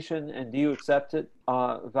stipulation. And do you accept it,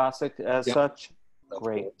 Vasek, as such?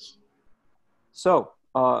 Great. So,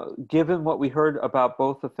 given what we heard about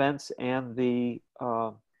both the fence and the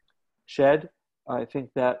shed, I think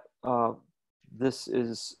that this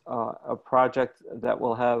is a project that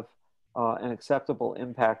will have an acceptable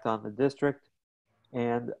impact on the district.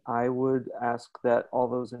 And I would ask that all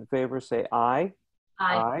those in favor say aye.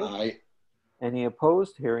 Aye. Aye. Any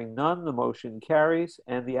opposed? Hearing none, the motion carries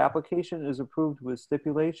and the application is approved with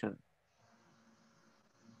stipulation.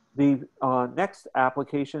 The next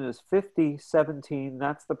application is 5017.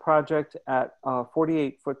 That's the project at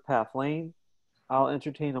 48 Footpath Lane. I'll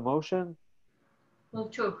entertain a motion.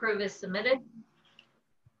 Move to approve is submitted.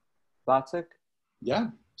 Vatsik? Yeah,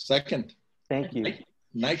 second. Thank you.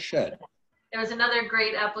 Nice shed. There was another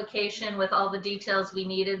great application with all the details we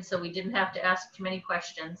needed, so we didn't have to ask too many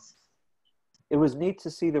questions. It was neat to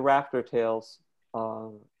see the rafter tails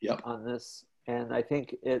on this, and I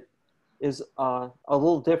think it is a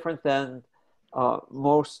little different than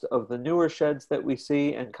most of the newer sheds that we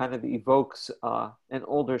see, and kind of evokes an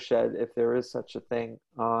older shed, if there is such a thing,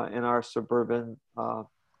 in our suburban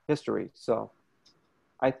history. So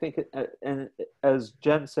I think, and as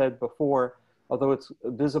Jen said before, although it's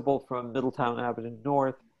visible from Middletown Avenue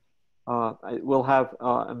North, it will have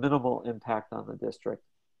a minimal impact on the district.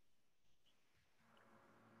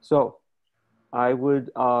 So I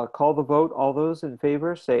would call the vote. All those in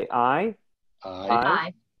favor say aye. Aye.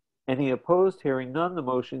 Aye. Any opposed? Hearing none, the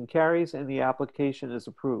motion carries and the application is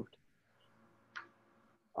approved.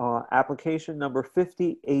 Application number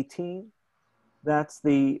 5018. That's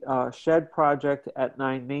the shed project at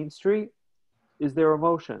 9 Main Street. Is there a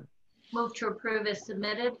motion? Move to approve is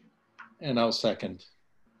submitted. And I'll second.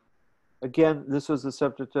 Again, this was the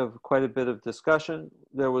subject of quite a bit of discussion.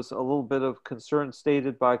 There was a little bit of concern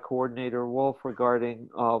stated by Coordinator Wolf regarding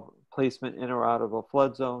placement in or out of a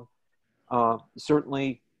flood zone.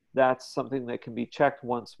 Certainly, that's something that can be checked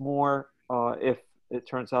once more if it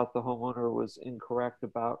turns out the homeowner was incorrect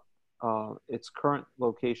about its current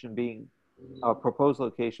location being, proposed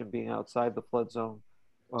location being outside the flood zone.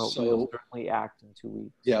 We'll certainly act in 2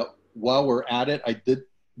 weeks. Yeah, while we're at it,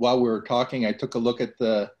 while we were talking, I took a look at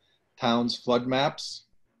the town's flood maps,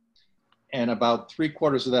 and about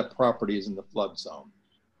 3/4 of that property is in the flood zone.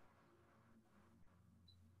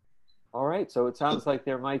 All right, so it sounds like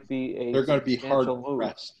there might be a they're going to be hard move.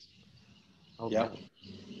 pressed. Okay. Yeah.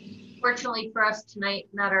 Fortunately for us tonight,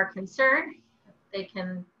 not our concern. They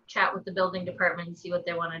can chat with the building department and see what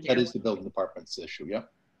they want to do. That is the building department's issue. Yeah.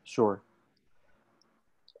 Sure.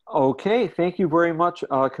 Okay, thank you very much,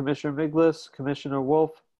 Commissioner Miglis, Commissioner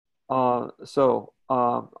Wolf.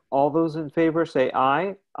 All those in favor say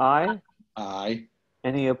aye. Aye. Aye.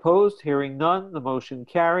 Any opposed? Hearing none, the motion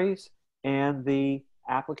carries and the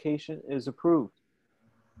application is approved.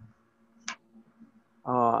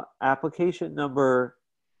 Application number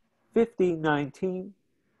 5019,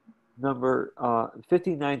 number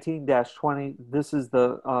 5019-20. This is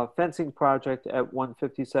the fencing project at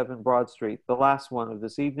 157 Broad Street, the last one of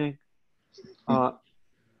this evening.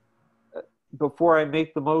 Before I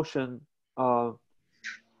make the motion,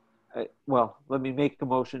 well, let me make the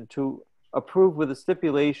motion to approve with a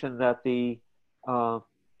stipulation that the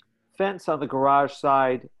fence on the garage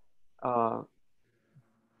side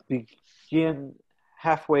begin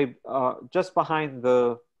halfway, just behind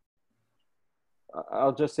the,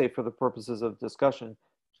 I'll just say for the purposes of discussion,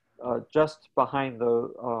 just behind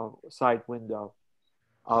the side window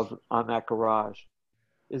on that garage.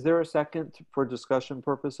 Is there a second for discussion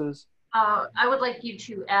purposes? I would like you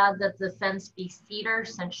to add that the fence be cedar,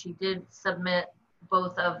 since she did submit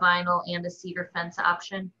both a vinyl and a cedar fence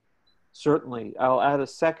option. Certainly. I'll add a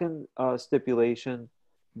second stipulation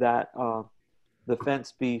that the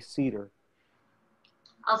fence be cedar.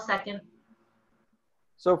 I'll second.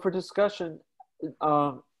 So for discussion,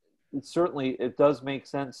 certainly it does make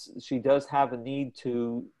sense. She does have a need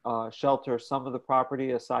to shelter some of the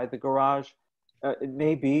property aside the garage. It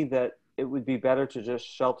may be that it would be better to just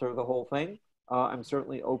shelter the whole thing. I'm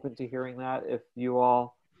certainly open to hearing that if you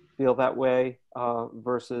all feel that way,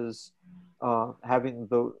 versus having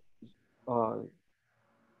the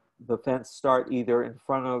fence start either in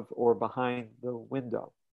front of or behind the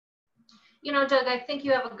window. You know, Doug, I think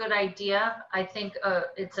you have a good idea. I think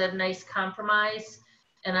it's a nice compromise.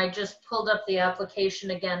 And I just pulled up the application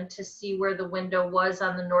again to see where the window was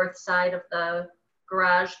on the north side of the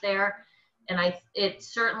garage there. And it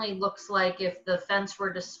certainly looks like if the fence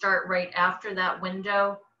were to start right after that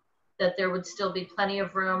window, that there would still be plenty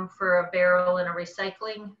of room for a barrel and a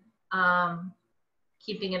recycling,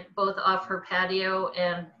 keeping it both off her patio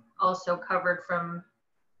and also covered from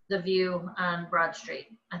the view on Broad Street.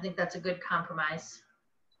 I think that's a good compromise.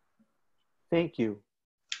 Thank you.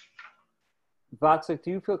 Vácek,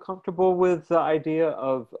 do you feel comfortable with the idea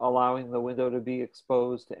of allowing the window to be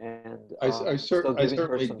exposed and still giving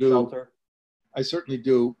her some shelter? I certainly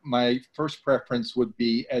do. My first preference would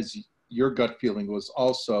be, as your gut feeling was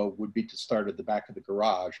also, would be to start at the back of the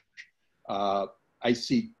garage. I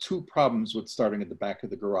see two problems with starting at the back of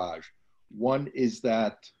the garage. One is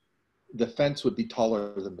that the fence would be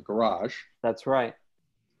taller than the garage. That's right.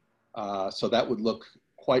 So that would look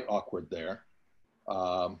quite awkward there.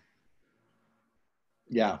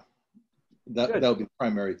 Yeah, that would be the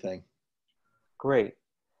primary thing. Great.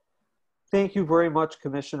 Thank you very much,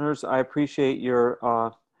 commissioners. I appreciate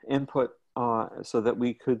your input so that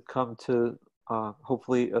we could come to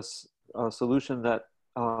hopefully a solution that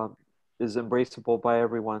is embraceable by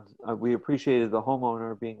everyone. We appreciated the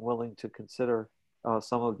homeowner being willing to consider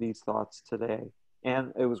some of these thoughts today.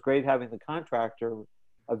 And it was great having the contractor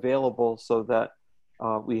available so that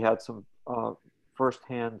we had some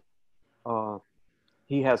firsthand,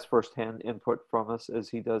 he has firsthand input from us as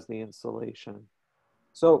he does the installation.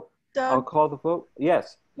 So Doug, I'll call the vote.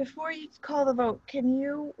 Yes. Before you call the vote, can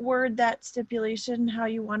you word that stipulation how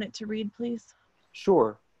you want it to read, please?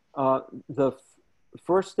 Sure. The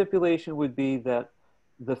first stipulation would be that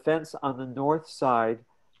the fence on the north side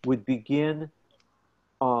would begin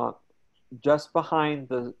just behind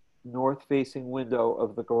the north-facing window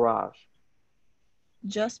of the garage.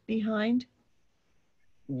 Just behind?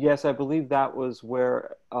 Yes, I believe that was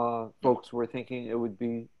where folks were thinking it would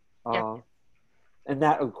be. Yeah. And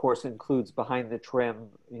that, of course, includes behind the trim.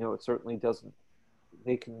 You know, it certainly doesn't,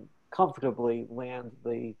 they can comfortably land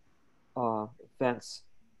the fence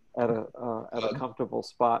at a comfortable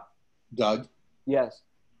spot. Doug? Yes.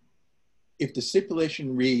 If the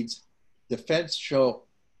stipulation reads, the fence shall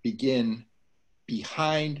begin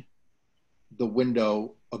behind the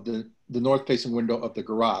window of the north-facing window of the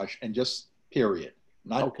garage, and just period,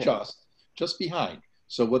 not Okay. just behind.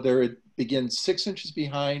 So whether it begins 6 inches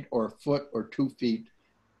behind or a foot or 2 feet,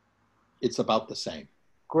 it's about the same.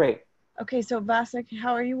 Great. Okay, so Vácek,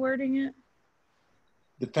 how are you wording it?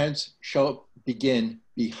 The fence shall begin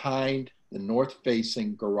behind the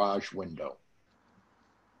north-facing garage window.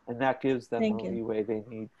 And that gives them Thank the you. leeway they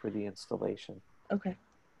need for the installation. Okay.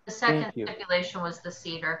 The second Thank you. stipulation was the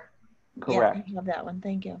cedar. Correct. Yeah, I have that one.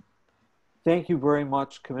 Thank you. Thank you very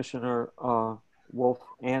much, Commissioner Wolf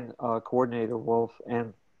and Coordinator Wolf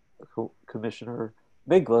and Commissioner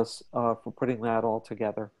Miglis for putting that all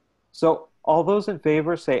together. So all those in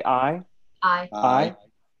favor say aye. Aye. Aye.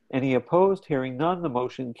 Any opposed? Hearing none, the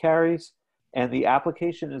motion carries and the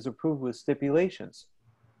application is approved with stipulations.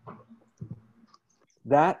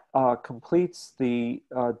 That completes the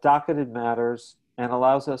docketed matters and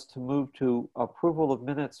allows us to move to approval of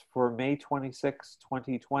minutes for May 26,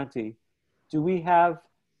 2020. Do we have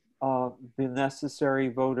the necessary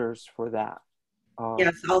voters for that?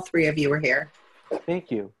 Yes, all three of you are here.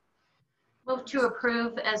 Thank you. Move to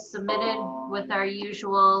approve as submitted with our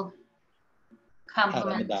usual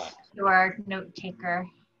compliments to our note taker.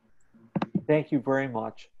 Thank you very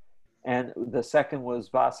much. And the second was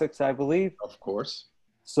Vácek, I believe. Of course.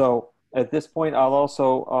 So at this point, I'll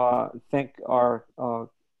also thank our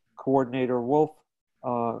coordinator, Wolf,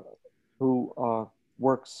 who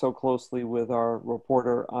works so closely with our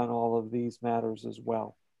reporter on all of these matters as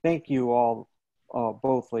well. Thank you all,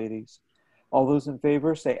 both ladies. All those in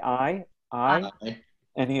favor say aye. Aye. Aye.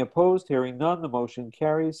 Any opposed? Hearing none, the motion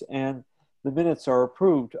carries and the minutes are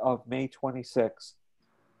approved of May 26.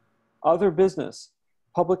 Other business,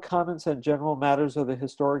 public comments on general matters of the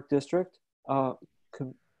historic district.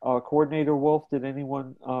 Coordinator Wolf, did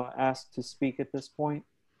anyone ask to speak at this point?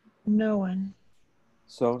 No one.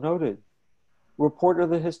 So noted. Report of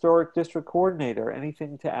the historic district coordinator.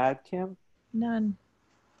 Anything to add, Kim? None.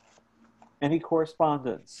 Any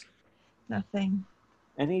correspondence? Nothing.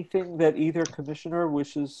 Anything that either commissioner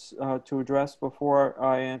wishes to address before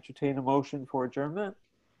I entertain a motion for adjournment?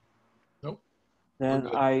 Nope. Then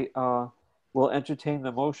good. I will entertain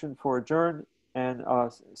the motion for adjourn and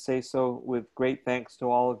say so with great thanks to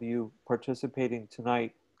all of you participating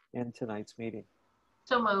tonight in tonight's meeting.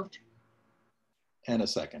 So moved. And a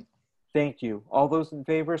second. Thank you. All those in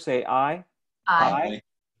favor say aye. Aye.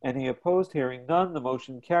 Any opposed? Hearing none, the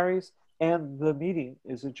motion carries and the meeting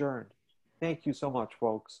is adjourned. Thank you so much,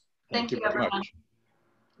 folks. Thank you, very everyone. much.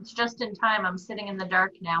 It's just in time. I'm sitting in the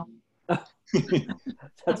dark now.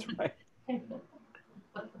 That's right.